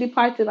late to the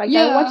party. I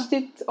watched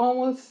it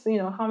almost,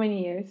 how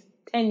many years?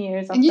 10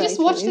 years. And you just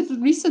watched it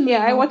recently.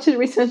 Yeah, I watched it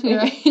recently.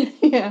 Right?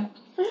 Yeah.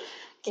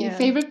 Okay,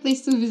 favorite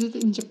place to visit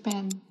in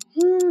Japan?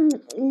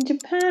 In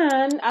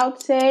Japan, I would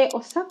say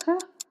Osaka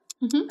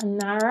and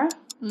Nara.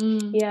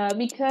 Yeah,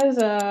 because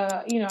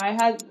I've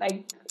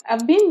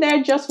been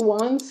there just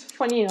once,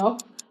 funny enough,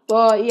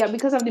 but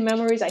because of the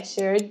memories I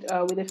shared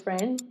with a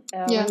friend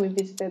when we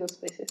visited those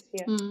places.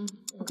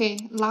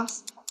 Okay,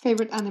 last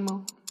favorite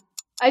animal.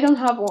 I don't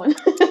have one.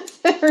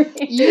 Sorry.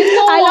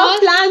 I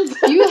love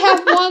plants. You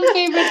have one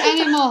favorite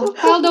animal.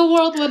 Tell the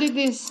world what it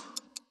is.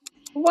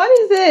 What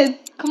is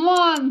it? Come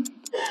on.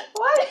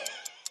 What?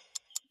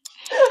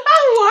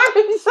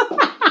 Worms.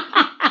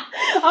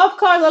 Of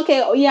course,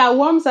 okay.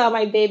 Worms are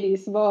my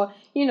babies, but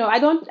I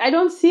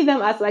don't see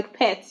them as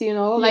pets.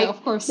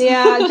 Of course. They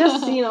are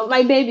just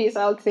my babies.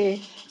 I would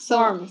say.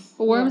 So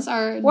worms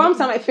are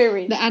my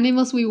favorite. The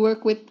animals we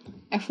work with,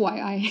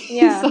 FYI.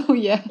 Yeah. So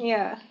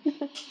yeah.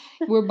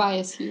 We're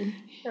biased here.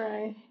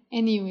 Right.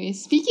 Anyway,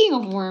 speaking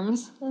of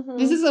worms,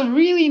 this is a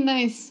really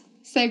nice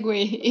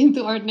segue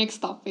into our next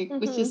topic,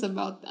 which is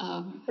about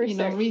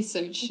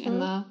research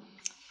and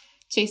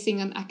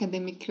chasing an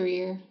academic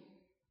career.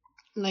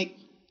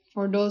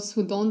 For those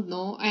who don't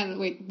know,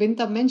 and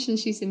Binta mentioned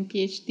she's in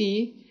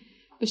PhD.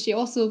 but she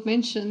also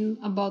mentioned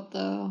about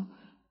the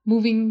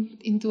moving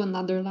into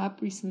another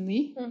lab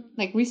recently.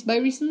 Like by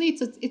recently,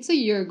 it's a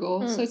year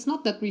ago, so it's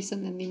not that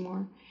recent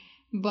anymore.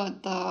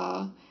 But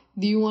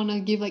do you want to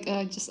give like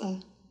just a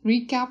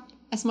recap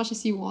as much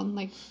as you want,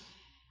 like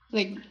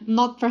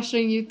not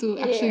pressuring you to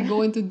actually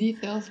go into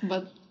details,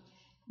 but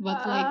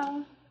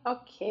like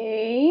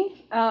okay.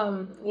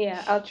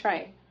 Yeah, I'll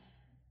try.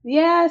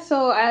 Yeah,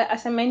 so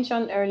as I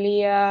mentioned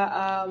earlier,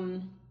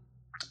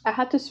 I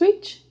had to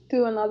switch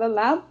to another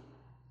lab.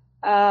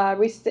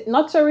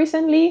 Not so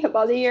recently,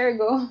 about a year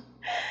ago.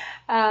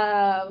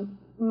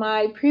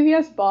 My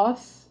previous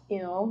boss,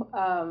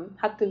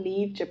 had to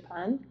leave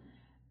Japan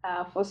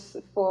for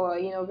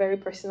very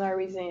personal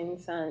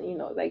reasons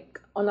and like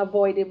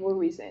unavoidable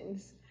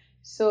reasons.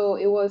 So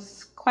it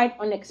was quite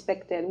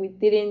unexpected. We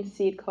didn't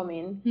see it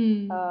coming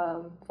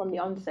from the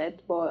onset,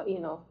 but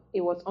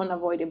it was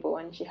unavoidable,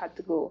 and she had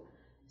to go.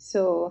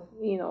 So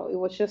it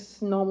was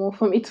just normal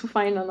for me to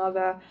find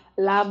another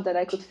lab that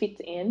I could fit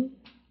in,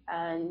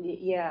 and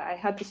yeah, I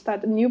had to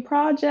start a new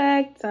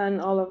project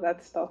and all of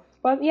that stuff.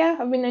 But yeah,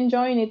 I've been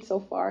enjoying it so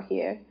far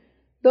here,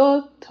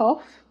 though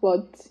tough,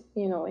 but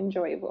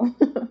enjoyable.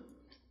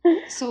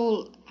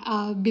 So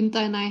Binta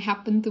and I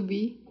happen to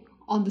be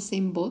on the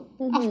same boat.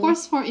 Of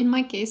course, for in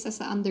my case as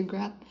an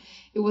undergrad,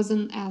 it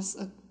wasn't as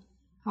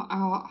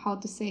how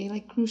to say,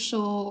 like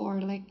crucial,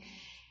 or like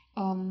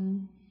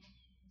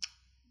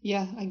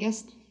yeah, I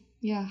guess,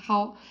 yeah,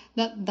 how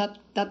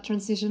that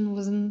transition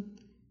wasn't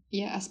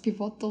as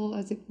pivotal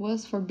as it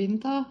was for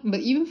Binta. But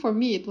even for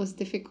me, it was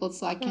difficult.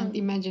 So I can't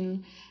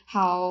imagine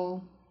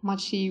how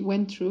much she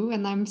went through,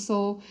 and I'm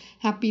so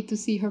happy to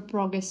see her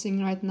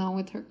progressing right now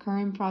with her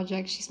current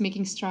project. She's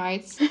making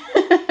strides.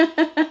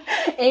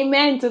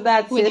 Amen to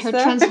that, with sister.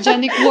 her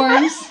transgenic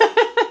worms.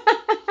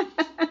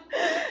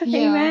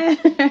 Amen.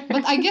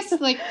 But I guess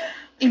like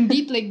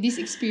indeed, like this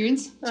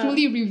experience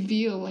truly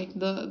reveal like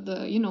the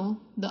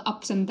the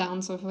ups and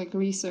downs of like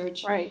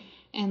research, right?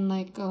 And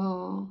like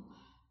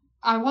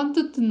I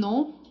wanted to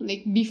know,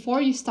 like,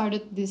 before you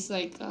started this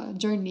like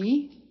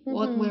journey,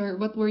 what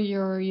were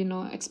your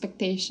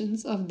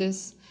expectations of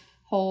this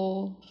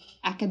whole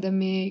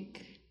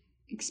academic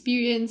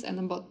experience and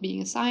about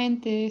being a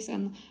scientist,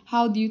 and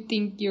how do you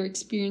think your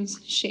experience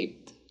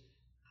shaped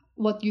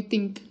what you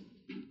think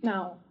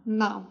now?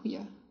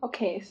 Yeah.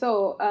 Okay,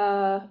 so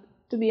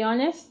to be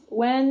honest,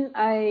 when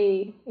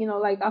I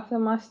like after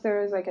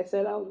masters, like I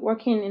said, I was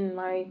working in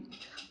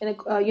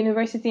a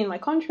university in my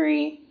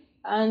country,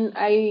 and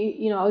I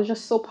was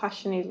just so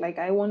passionate. Like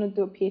I want to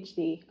do a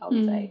PhD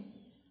outside.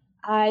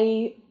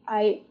 I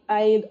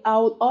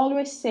would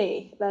always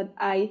say that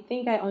I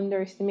think I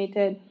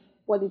underestimated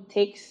what it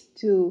takes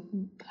to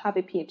have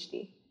a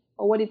PhD,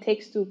 or what it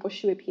takes to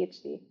pursue a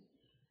PhD.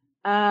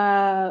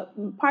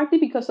 Partly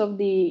because of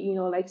the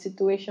like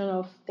situation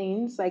of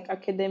things, like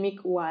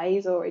academic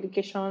wise or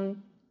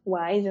education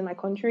wise in my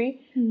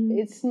country.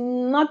 It's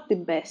not the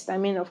best. I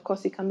mean, of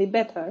course it can be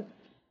better.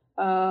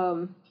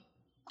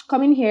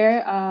 Coming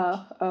here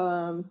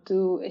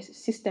to a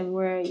system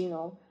where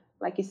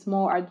like it's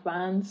more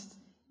advanced,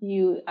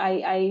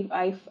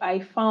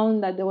 I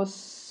found that there was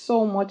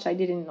so much I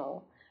didn't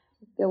know.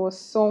 There was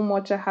so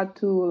much I had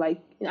to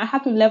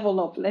level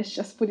up. Let's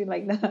just put it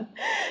like that.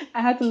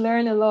 I had to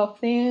learn a lot of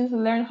things,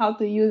 learn how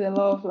to use a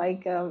lot of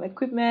like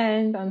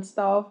equipment and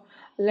stuff,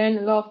 learn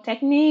a lot of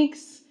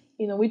techniques,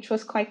 which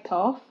was quite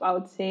tough, I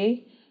would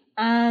say.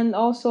 And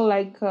also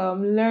like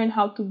learn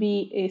how to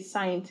be a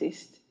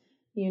scientist,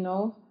 even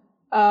though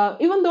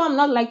I'm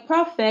not like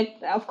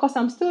perfect, of course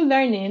I'm still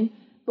learning,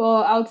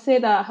 but I would say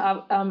that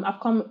I've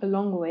come a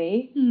long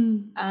way.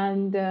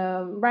 And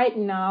right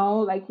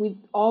now, like with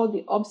all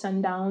the ups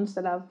and downs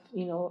that I've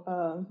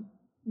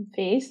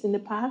faced in the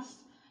past,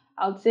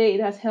 I would say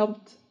it has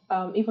helped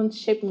even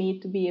shape me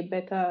to be a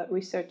better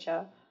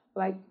researcher.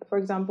 Like for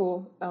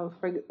example,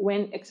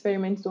 when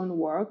experiments don't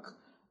work,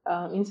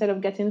 instead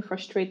of getting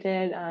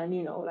frustrated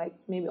and like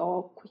maybe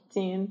all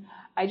quitting,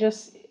 I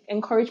just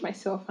encourage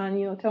myself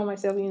and tell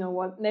myself,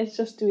 what, let's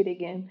just do it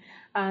again.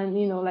 And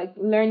like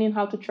learning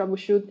how to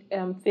troubleshoot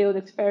failed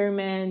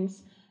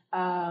experiments,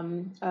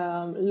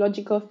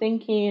 logical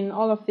thinking,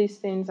 all of these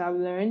things I've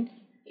learned,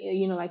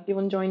 like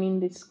even joining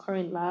this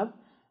current lab.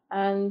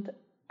 And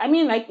I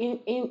mean, like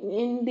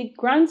in the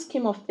grand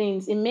scheme of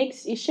things,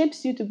 it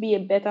shapes you to be a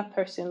better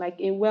person, like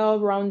a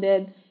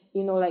well-rounded,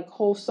 like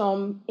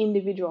wholesome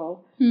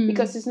individual.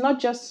 Because it's not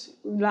just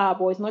lab,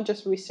 or it's not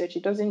just research.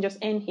 It doesn't just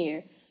end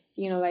here.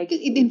 Like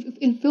it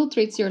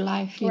infiltrates your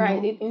life,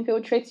 right? It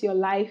infiltrates your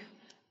life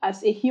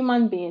as a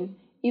human being,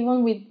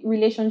 even with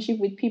relationship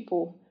with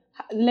people.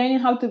 Learning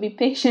how to be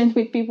patient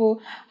with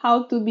people,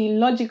 how to be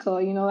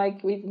logical,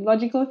 like with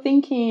logical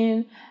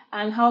thinking,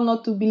 and how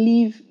not to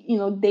believe,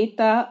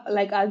 data,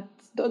 like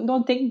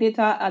don't take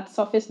data at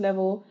surface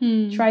level.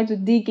 Try to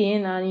dig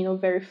in and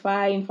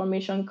verify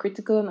information,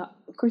 critical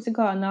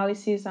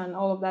analysis, and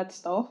all of that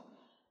stuff.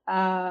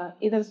 I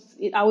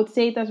would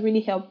say it has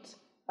really helped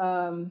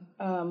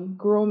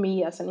grow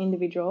me as an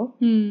individual.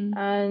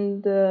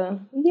 And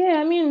yeah,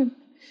 I mean,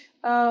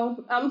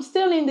 I'm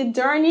still in the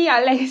journey.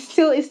 It's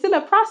still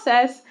a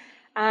process,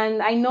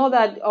 and I know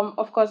that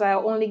of course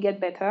I'll only get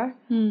better.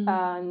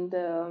 And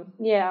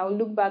I'll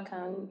look back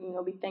and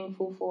be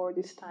thankful for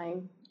this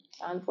time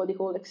and for the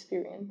whole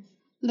experience.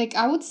 Like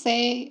I would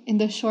say, in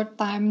the short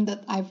time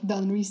that I've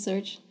done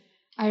research,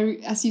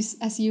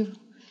 as you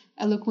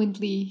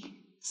eloquently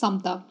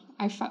summed up,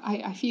 I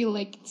feel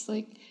like it's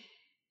like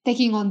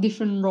taking on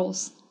different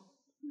roles,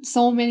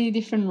 so many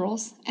different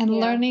roles, and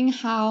learning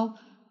how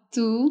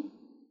to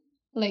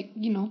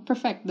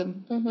perfect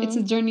them. It's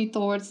a journey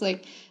towards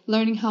like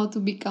learning how to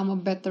become a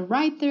better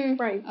writer,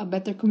 a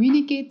better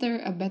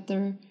communicator, a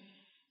better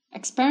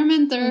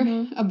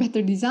experimenter, a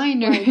better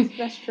designer. Right,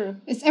 that's true.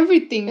 It's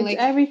everything. It's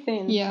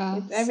everything. Yeah,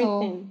 it's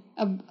everything.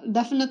 So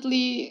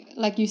definitely,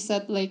 like you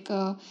said,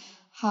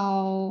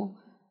 how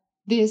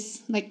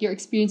this, like your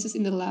experiences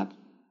in the lab,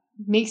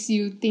 makes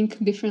you think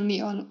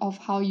differently of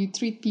how you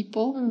treat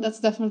people.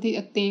 That's definitely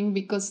a thing,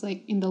 because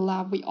like in the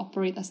lab we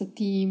operate as a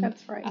team.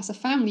 That's right. As a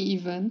family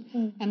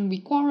even, and we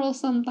quarrel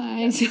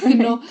sometimes,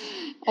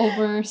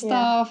 over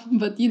stuff.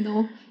 But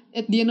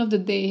at the end of the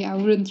day, I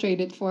wouldn't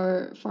trade it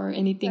for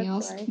anything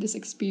else. Right. This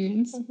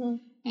experience.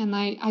 And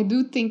I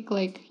do think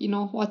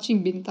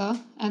watching Binta,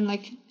 and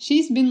like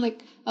she's been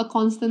like a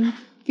constant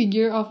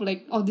figure of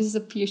like, oh, this is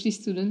a PhD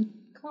student.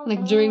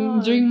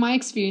 During my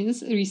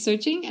experience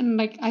researching, and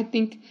like I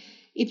think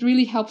it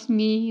really helps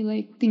me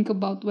like think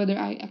about whether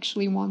I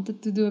actually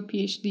wanted to do a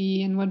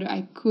PhD and whether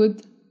I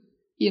could,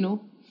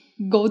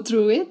 go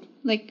through it.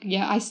 Like,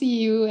 yeah, I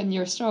see you and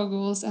your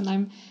struggles, and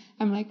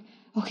I'm like,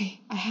 okay,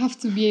 I have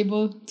to be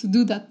able to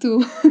do that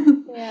too.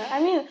 Yeah,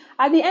 I mean,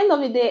 at the end of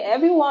the day,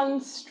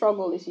 everyone's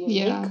struggle is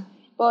unique. Yeah.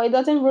 But it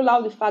doesn't rule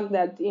out the fact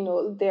that,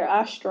 there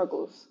are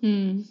struggles.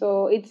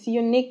 So it's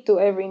unique to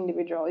every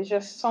individual. It's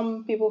just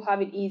some people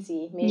have it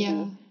easy,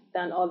 maybe,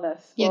 than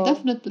others. Yeah,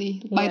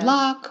 definitely. By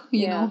luck,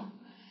 you know,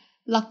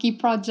 lucky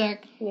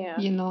project, Yeah.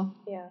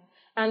 Yeah.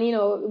 And,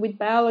 with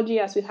biology,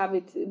 as we have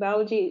it,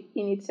 biology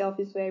in itself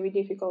is very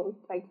difficult.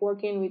 Like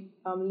working with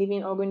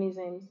living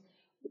organisms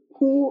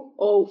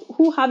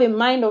who have a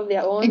mind of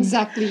their own.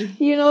 Exactly.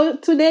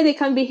 Today they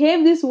can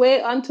behave this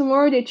way, and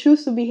tomorrow they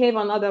choose to behave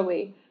another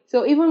way.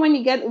 So even when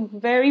you get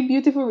very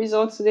beautiful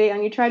results today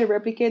and you try to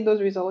replicate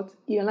those results,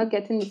 you're not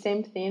getting the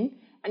same thing,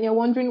 and you're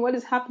wondering what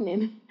is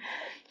happening.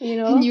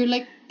 And you're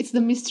like, it's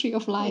the mystery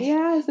of life.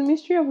 Yeah, it's the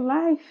mystery of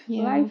life.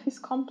 Yeah. Life is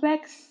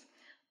complex.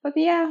 But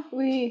yeah,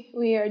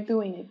 we are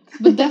doing it.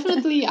 But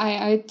definitely,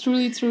 I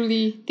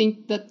truly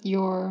think that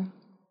you're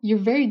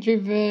very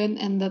driven,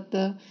 and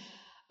that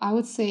I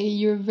would say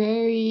you're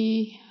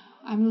very,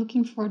 I'm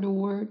looking for the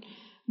word,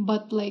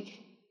 but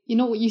like,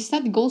 you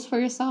set goals for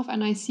yourself,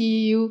 and I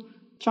see you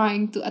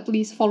trying to at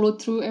least follow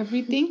through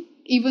everything,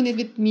 even if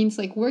it means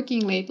like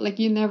working late. Like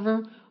you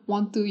never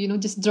want to,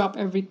 just drop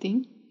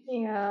everything.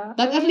 Yeah.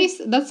 At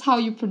least that's how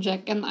you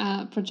project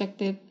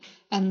it.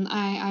 And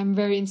I'm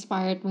very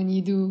inspired when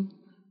you do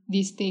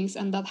these things,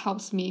 and that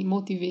helps me,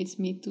 motivates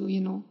me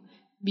to,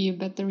 be a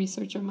better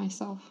researcher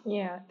myself.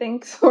 Yeah,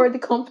 thanks for the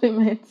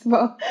compliments.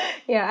 But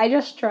yeah, I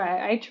just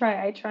try. I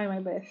try my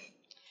best.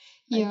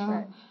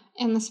 Yeah.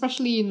 And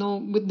especially,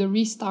 with the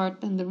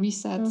restart and the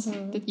resets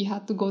that you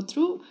had to go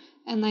through.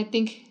 And I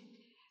think,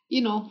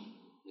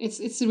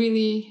 it's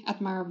really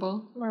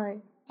admirable. Right.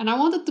 And I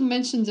wanted to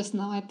mention just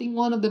now, I think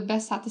one of the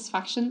best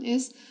satisfaction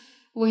is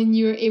when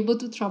you're able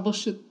to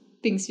troubleshoot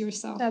things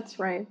yourself. That's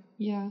right.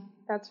 Yeah.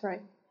 That's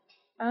right.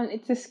 And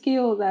it's a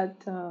skill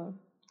that,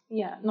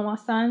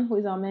 Noma-san, who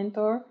is our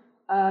mentor,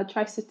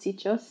 tries to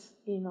teach us,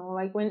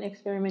 like when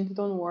experiments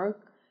don't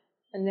work,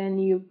 and then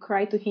you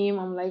cry to him,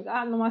 I'm like,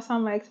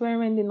 Noma-san, my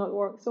experiment did not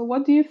work. So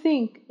what do you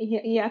think?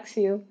 He asks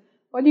you,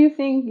 what do you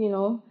think?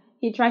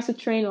 He tries to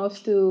train us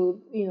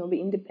to, be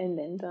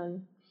independent.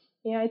 And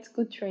yeah, it's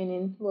good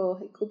training. Well,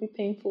 it could be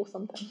painful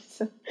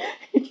sometimes.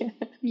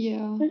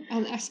 Yeah.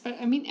 And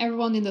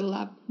everyone in the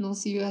lab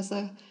knows you as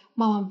a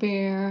mama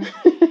bear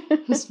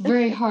who's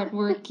very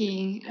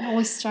hardworking and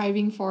always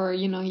striving for,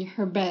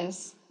 her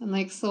best. And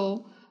like,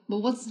 so, but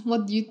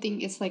what do you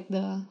think is like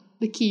the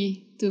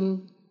key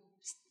to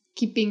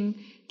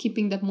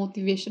keeping that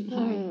motivation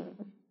high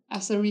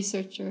as a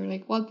researcher?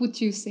 Like, what would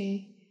you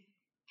say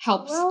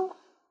helps? Well,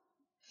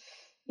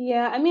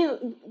 yeah,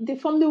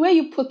 from the way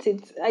you put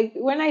it, like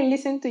when I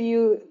listen to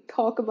you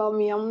talk about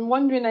me, I'm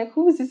wondering like,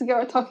 who is this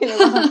girl talking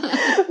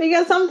about?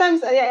 Because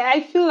sometimes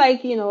I feel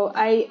like,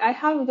 I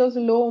have those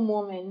low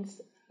moments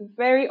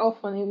very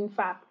often, in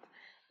fact,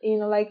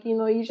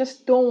 you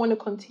just don't want to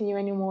continue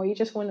anymore. You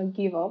just want to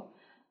give up.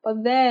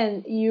 But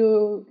then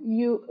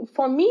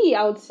for me,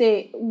 I would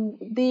say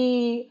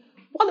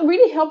what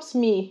really helps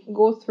me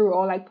go through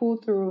or like pull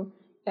through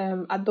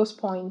at those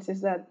points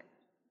is that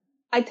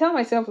I tell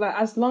myself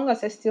that as long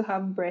as I still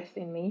have breath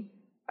in me,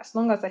 as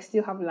long as I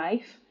still have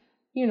life,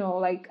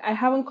 like I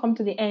haven't come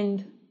to the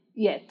end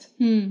yet.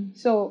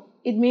 So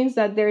it means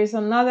that there's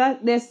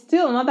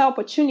still another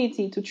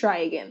opportunity to try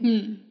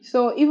again.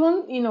 So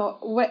even,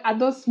 at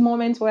those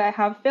moments where I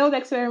have failed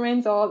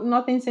experiments or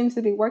nothing seems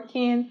to be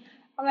working,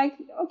 I'm like,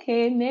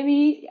 okay,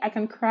 maybe I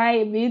can cry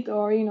a bit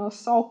or,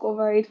 sulk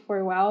over it for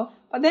a while.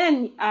 But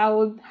then I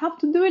would have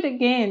to do it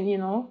again,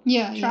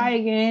 try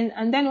again.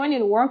 And then when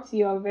it works,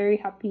 you are very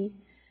happy.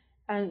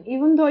 And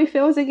even though it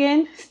fails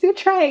again, still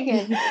try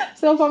again.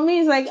 So for me,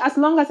 it's like, as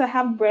long as I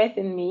have breath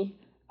in me,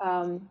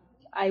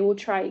 I will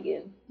try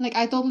again. Like,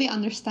 I totally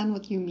understand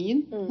what you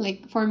mean.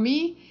 Like, for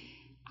me,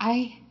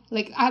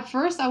 at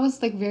first I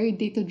was like very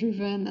data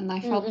driven, and I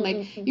felt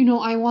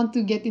I want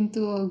to get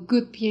into a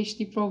good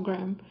PhD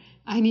program.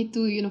 I need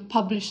to,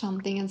 publish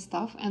something and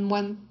stuff. And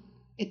when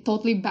it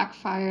totally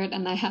backfired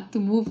and I had to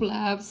move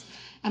labs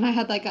and I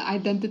had like an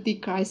identity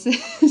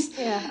crisis.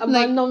 Yeah,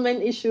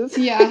 abandonment issues.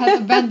 Yeah, I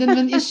had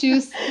abandonment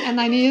issues,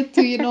 and I needed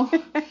to,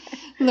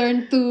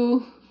 learn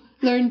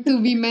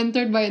to be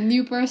mentored by a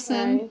new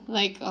person. Right.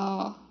 Like,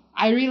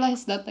 I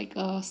realized that like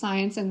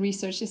science and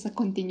research is a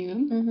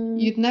continuum.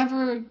 You'd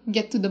never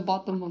get to the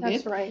bottom of it.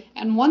 That's right.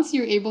 And once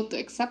you're able to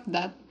accept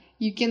that,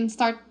 you can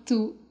start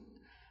to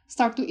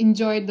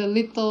enjoy the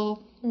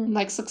little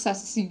like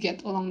successes you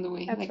get along the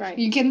way. That's like right.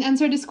 You can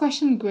answer this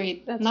question,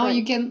 great. That's now right.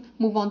 You can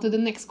move on to the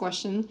next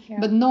question. Yeah.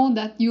 But know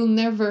that you'll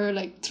never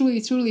like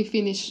truly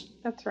finish.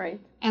 That's right.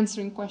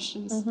 Answering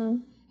questions.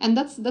 And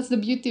that's the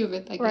beauty of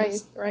it, I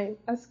guess. Right.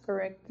 That's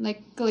correct.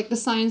 Like the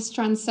science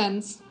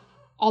transcends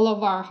all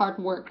of our hard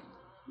work.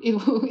 It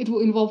will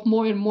involve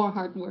more and more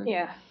hard work.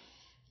 Yeah.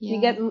 You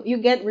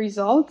get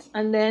results,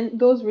 and then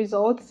those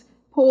results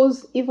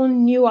pose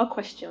even newer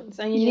questions,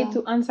 and you need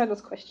to answer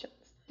those questions.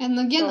 And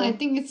again, I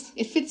think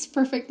it fits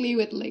perfectly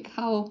with like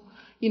how,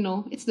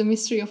 it's the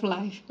mystery of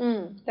life.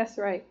 That's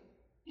right.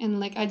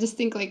 And like I just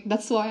think like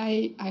that's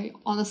why I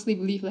honestly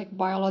believe like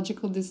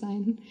biological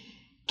design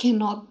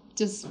cannot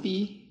just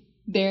be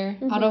there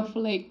out of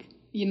like,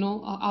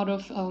 out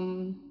of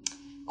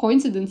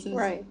coincidences.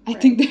 Right. I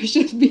think there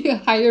should be a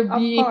higher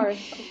being of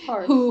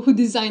course. who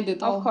designed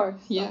it all. Of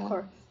course. Yeah.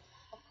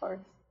 Of course.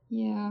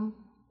 Yeah.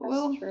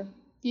 That's true.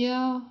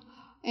 Yeah.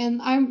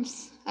 And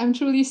I'm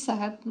truly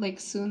sad. Like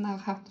soon I'll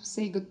have to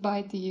say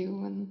goodbye to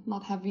you and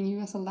not having you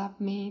as a lab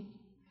mate.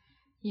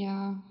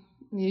 Yeah.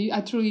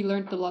 I truly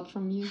learned a lot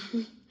from you.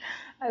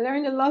 I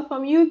learned a lot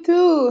from you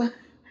too.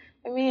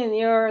 I mean,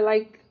 you're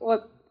like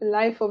the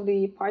life of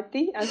the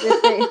party, as they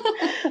say,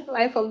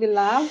 life of the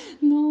lab.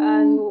 No.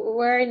 And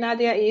where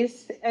Nadia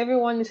is,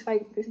 everyone is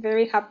like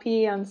very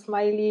happy and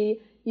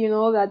smiley. You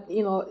know that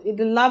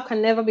the lab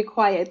can never be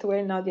quiet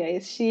where Nadia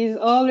is. She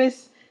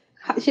always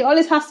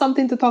has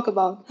something to talk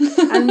about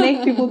and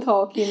make people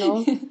talk.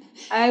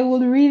 I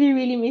would really,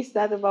 really miss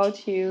that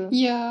about you.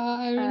 Yeah,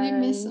 I really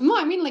miss. No,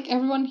 I mean like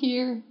everyone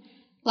here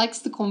likes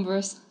to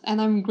converse, and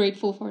I'm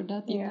grateful for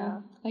that. You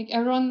know, like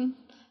everyone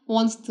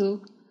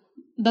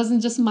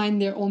doesn't just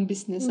mind their own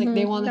business. Like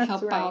they want to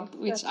help out,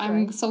 which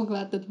I'm so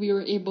glad that we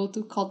were able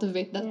to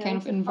cultivate that kind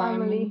of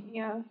environment. Family.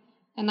 Yeah.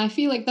 And I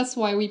feel like that's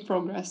why we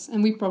progress,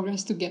 and we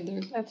progress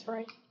together. That's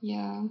right.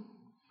 Yeah.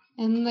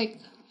 And like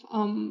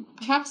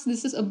perhaps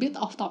this is a bit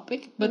off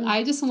topic, but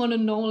I just want to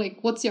know like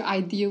what's your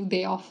ideal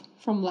day off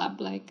from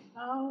lab like?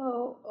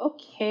 Oh,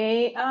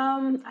 okay.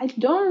 I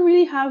don't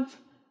really have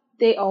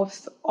day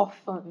offs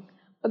often.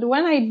 But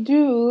when I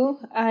do,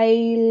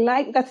 I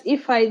like that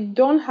if I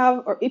don't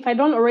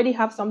already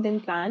have something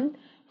planned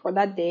for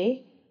that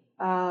day,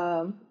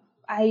 I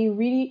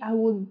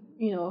would,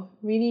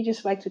 really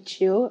just like to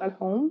chill at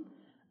home.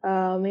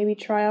 Maybe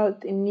try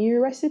out a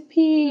new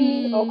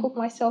recipe or cook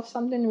myself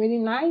something really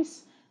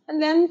nice,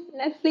 and then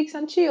Netflix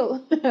and chill,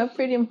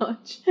 pretty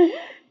much.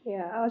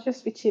 Yeah, I'll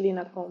just be chilling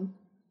at home.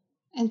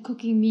 And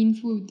cooking mean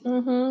food.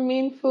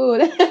 Mean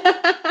food.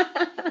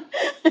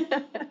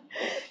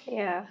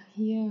 Yeah.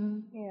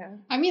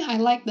 I mean, I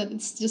like that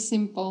it's just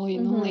simple,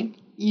 like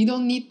you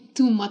don't need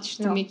too much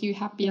to make you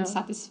happy and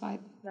satisfied.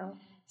 No.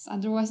 So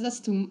otherwise, that's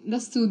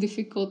too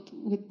difficult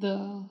with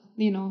the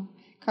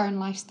current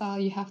lifestyle.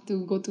 You have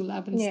to go to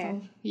lab and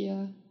stuff.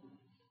 Yeah.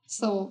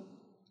 So,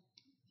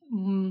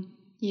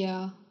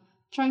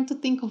 trying to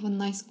think of a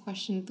nice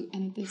question to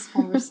end this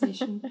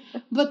conversation.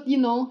 But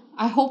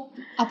I hope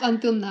up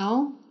until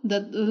now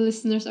that the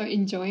listeners are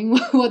enjoying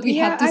what we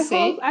had to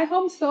say. I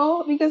hope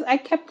so, because I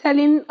kept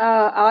telling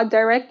our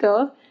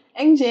director,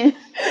 Engine,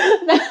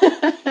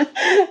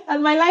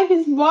 and my life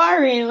is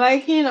boring.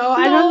 Like, I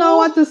don't know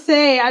what to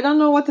say. I don't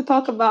know what to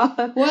talk about.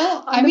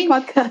 Well,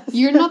 podcast.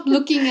 You're not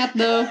looking at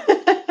the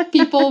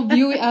people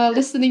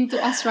listening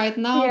to us right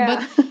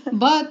now,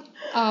 but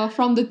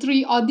from the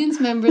 3 audience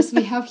members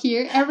we have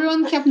here,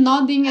 everyone kept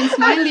nodding and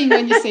smiling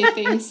when you say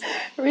things.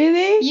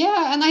 Really?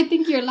 Yeah, and I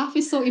think your laugh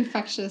is so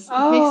infectious.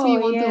 It makes me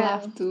want to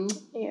laugh too.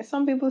 Yeah,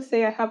 some people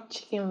say I have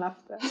chicken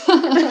laughter.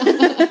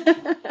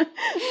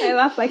 I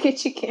laugh like a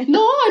chicken. No,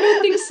 I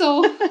don't think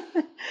so.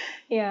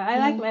 Yeah, I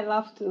like my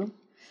laugh too.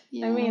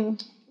 Yeah. I mean,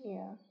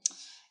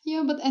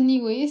 Yeah, but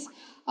anyways,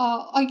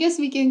 I guess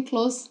we can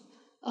close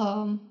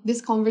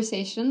this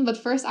conversation. But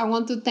first, I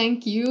want to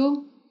thank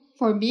you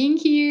for being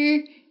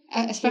here.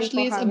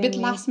 Especially it's a bit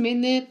last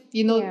minute,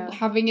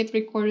 having it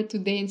recorded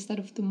today instead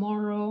of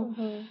tomorrow.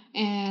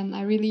 And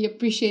I really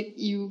appreciate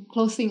you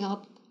closing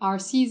out our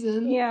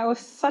season. Yeah, it was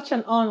such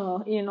an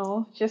honor,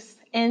 just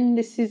end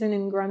the season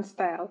in grand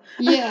style.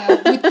 Yeah,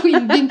 with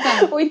Queen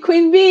Binta. With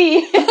Queen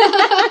Bee.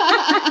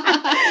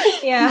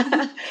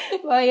 Yeah.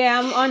 Well, yeah,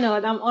 I'm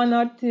honored. I'm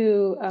honored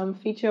to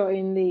feature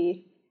in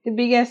the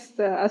biggest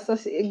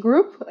associate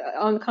group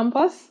on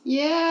campus.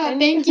 Yeah,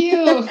 thank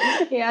you.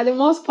 Yeah, the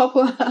most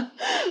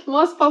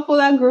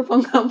popular group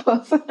on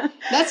campus.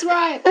 That's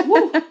right.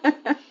 Woo.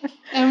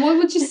 And what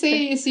would you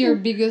say is your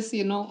biggest,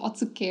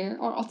 OtsuCare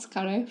or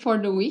Otsukare for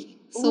the week?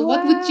 So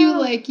what would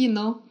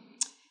you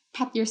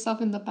pat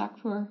yourself in the back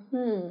for?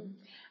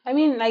 I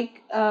mean,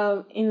 like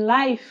in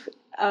life,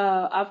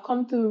 I've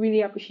come to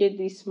really appreciate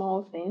these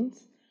small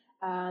things.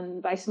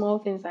 And by small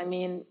things, I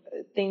mean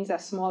things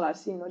as small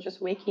as,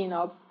 just waking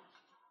up,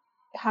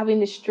 having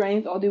the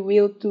strength or the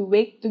will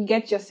to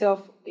get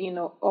yourself,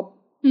 up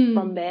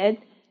from bed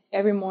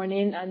every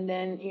morning and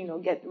then,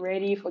 get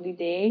ready for the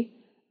day.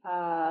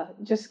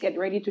 Just get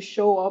ready to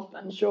show up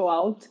and show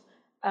out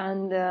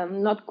and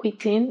not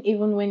quitting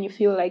even when you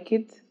feel like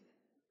it.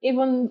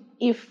 Even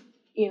if,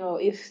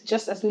 it's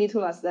just as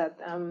little as that.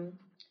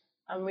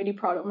 I'm really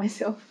proud of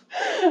myself,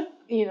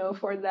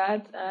 for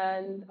that.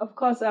 And of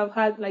course, I've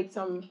had like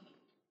some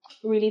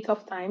really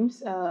tough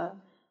times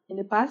in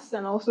the past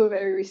and also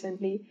very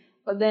recently.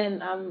 But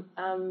then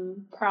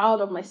I'm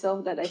proud of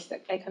myself that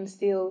I can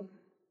still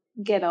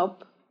get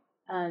up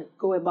and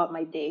go about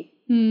my day.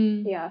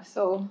 Yeah.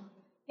 So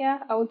yeah,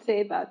 I would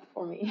say that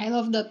for me. I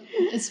love that.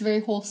 It's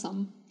very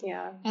wholesome.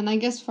 Yeah. And I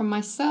guess for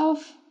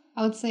myself,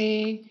 I would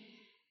say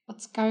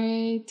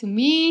Otsukare to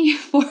me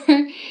for,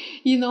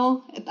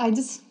 I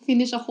just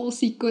finished a whole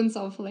sequence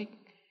of like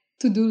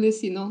to-do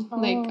list, I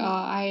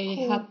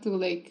cool. had to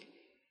like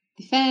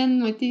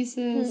defend my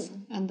thesis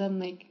and then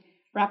like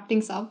wrap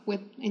things up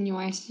with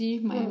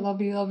NUIC, my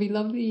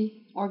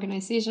lovely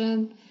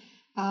organization.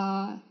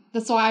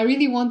 That's why I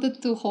really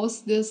wanted to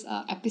host this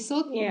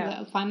episode,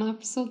 the final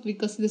episode,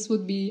 because this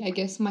would be, I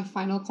guess, my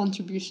final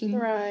contribution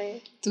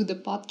to the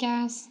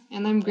podcast.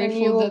 And I'm grateful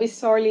and you will be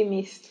sorely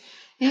missed.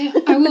 Yeah,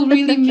 I will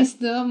really miss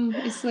them.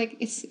 It's like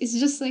it's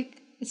just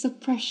like it's a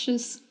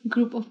precious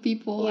group of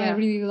people I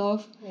really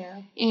love.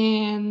 Yeah.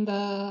 And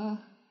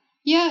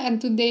and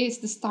today is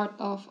the start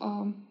of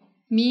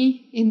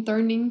me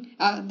interning.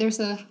 There's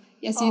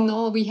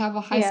we have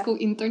a high school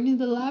intern in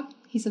the lab.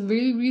 He's a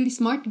really, really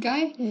smart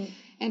guy.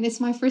 And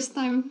it's my first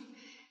time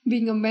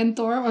being a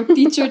mentor or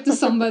teacher to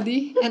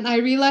somebody. And I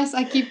realize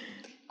I keep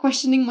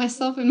questioning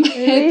myself in my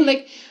head,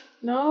 like,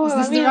 no, is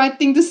this the right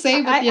thing to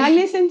say? But I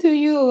listen to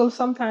you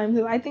sometimes.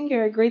 I think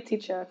you're a great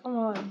teacher. Come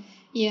on.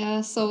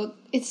 Yeah, so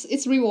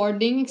it's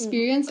rewarding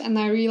experience, and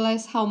I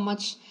realize how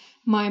much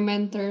my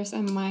mentors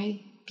and my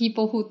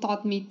people who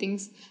taught me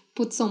things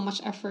put so much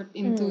effort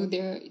into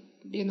their,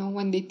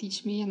 when they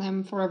teach me, and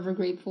I'm forever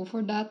grateful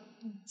for that.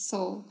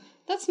 So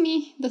that's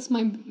me. That's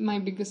my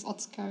biggest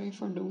Otsukare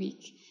for the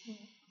week.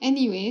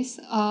 Anyways,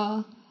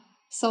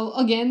 so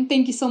again,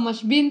 thank you so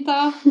much,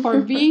 Binta,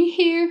 for being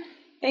here.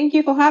 Thank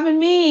you for having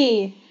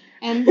me.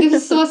 And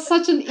this was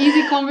such an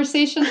easy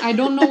conversation. I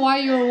don't know why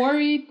you're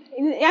worried.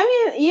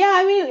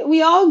 I mean,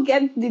 we all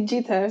get the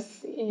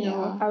jitters,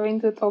 having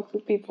to talk to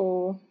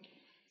people,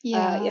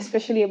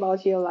 especially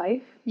about your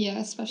life. Yeah,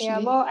 especially. Yeah,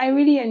 well, I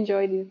really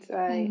enjoyed it.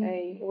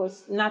 It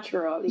was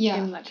natural. It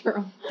came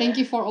natural. Thank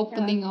you for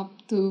opening up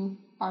to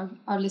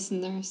our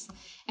listeners.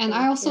 And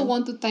I also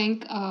want to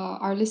thank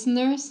our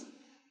listeners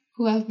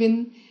who have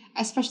been,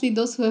 especially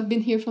those who have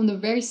been here from the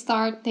very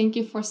start. Thank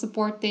you for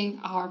supporting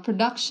our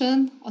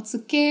production,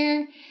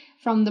 OtsuCare,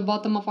 from the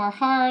bottom of our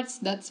hearts.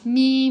 That's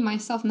me,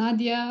 myself,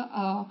 Nadia,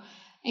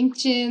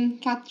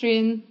 Engchin,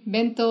 Catherine,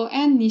 Bento,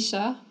 and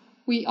Nisha.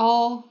 We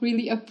all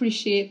really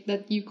appreciate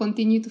that you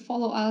continue to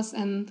follow us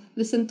and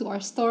listen to our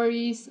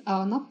stories.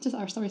 Not just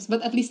our stories,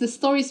 but at least the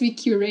stories we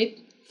curate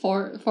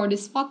for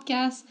this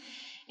podcast.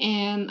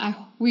 And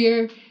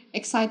we're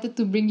excited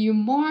to bring you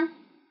more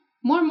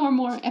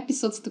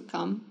episodes to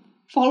come,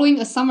 following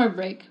a summer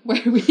break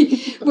where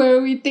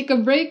we take a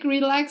break,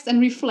 relax,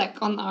 and reflect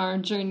on our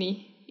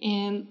journey.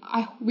 And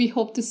we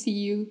hope to see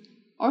you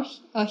or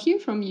hear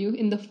from you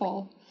in the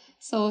fall.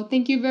 So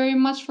thank you very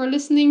much for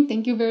listening.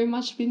 Thank you very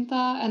much,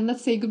 Binta. And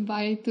let's say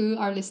goodbye to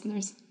our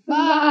listeners.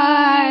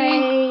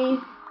 Bye.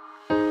 Bye.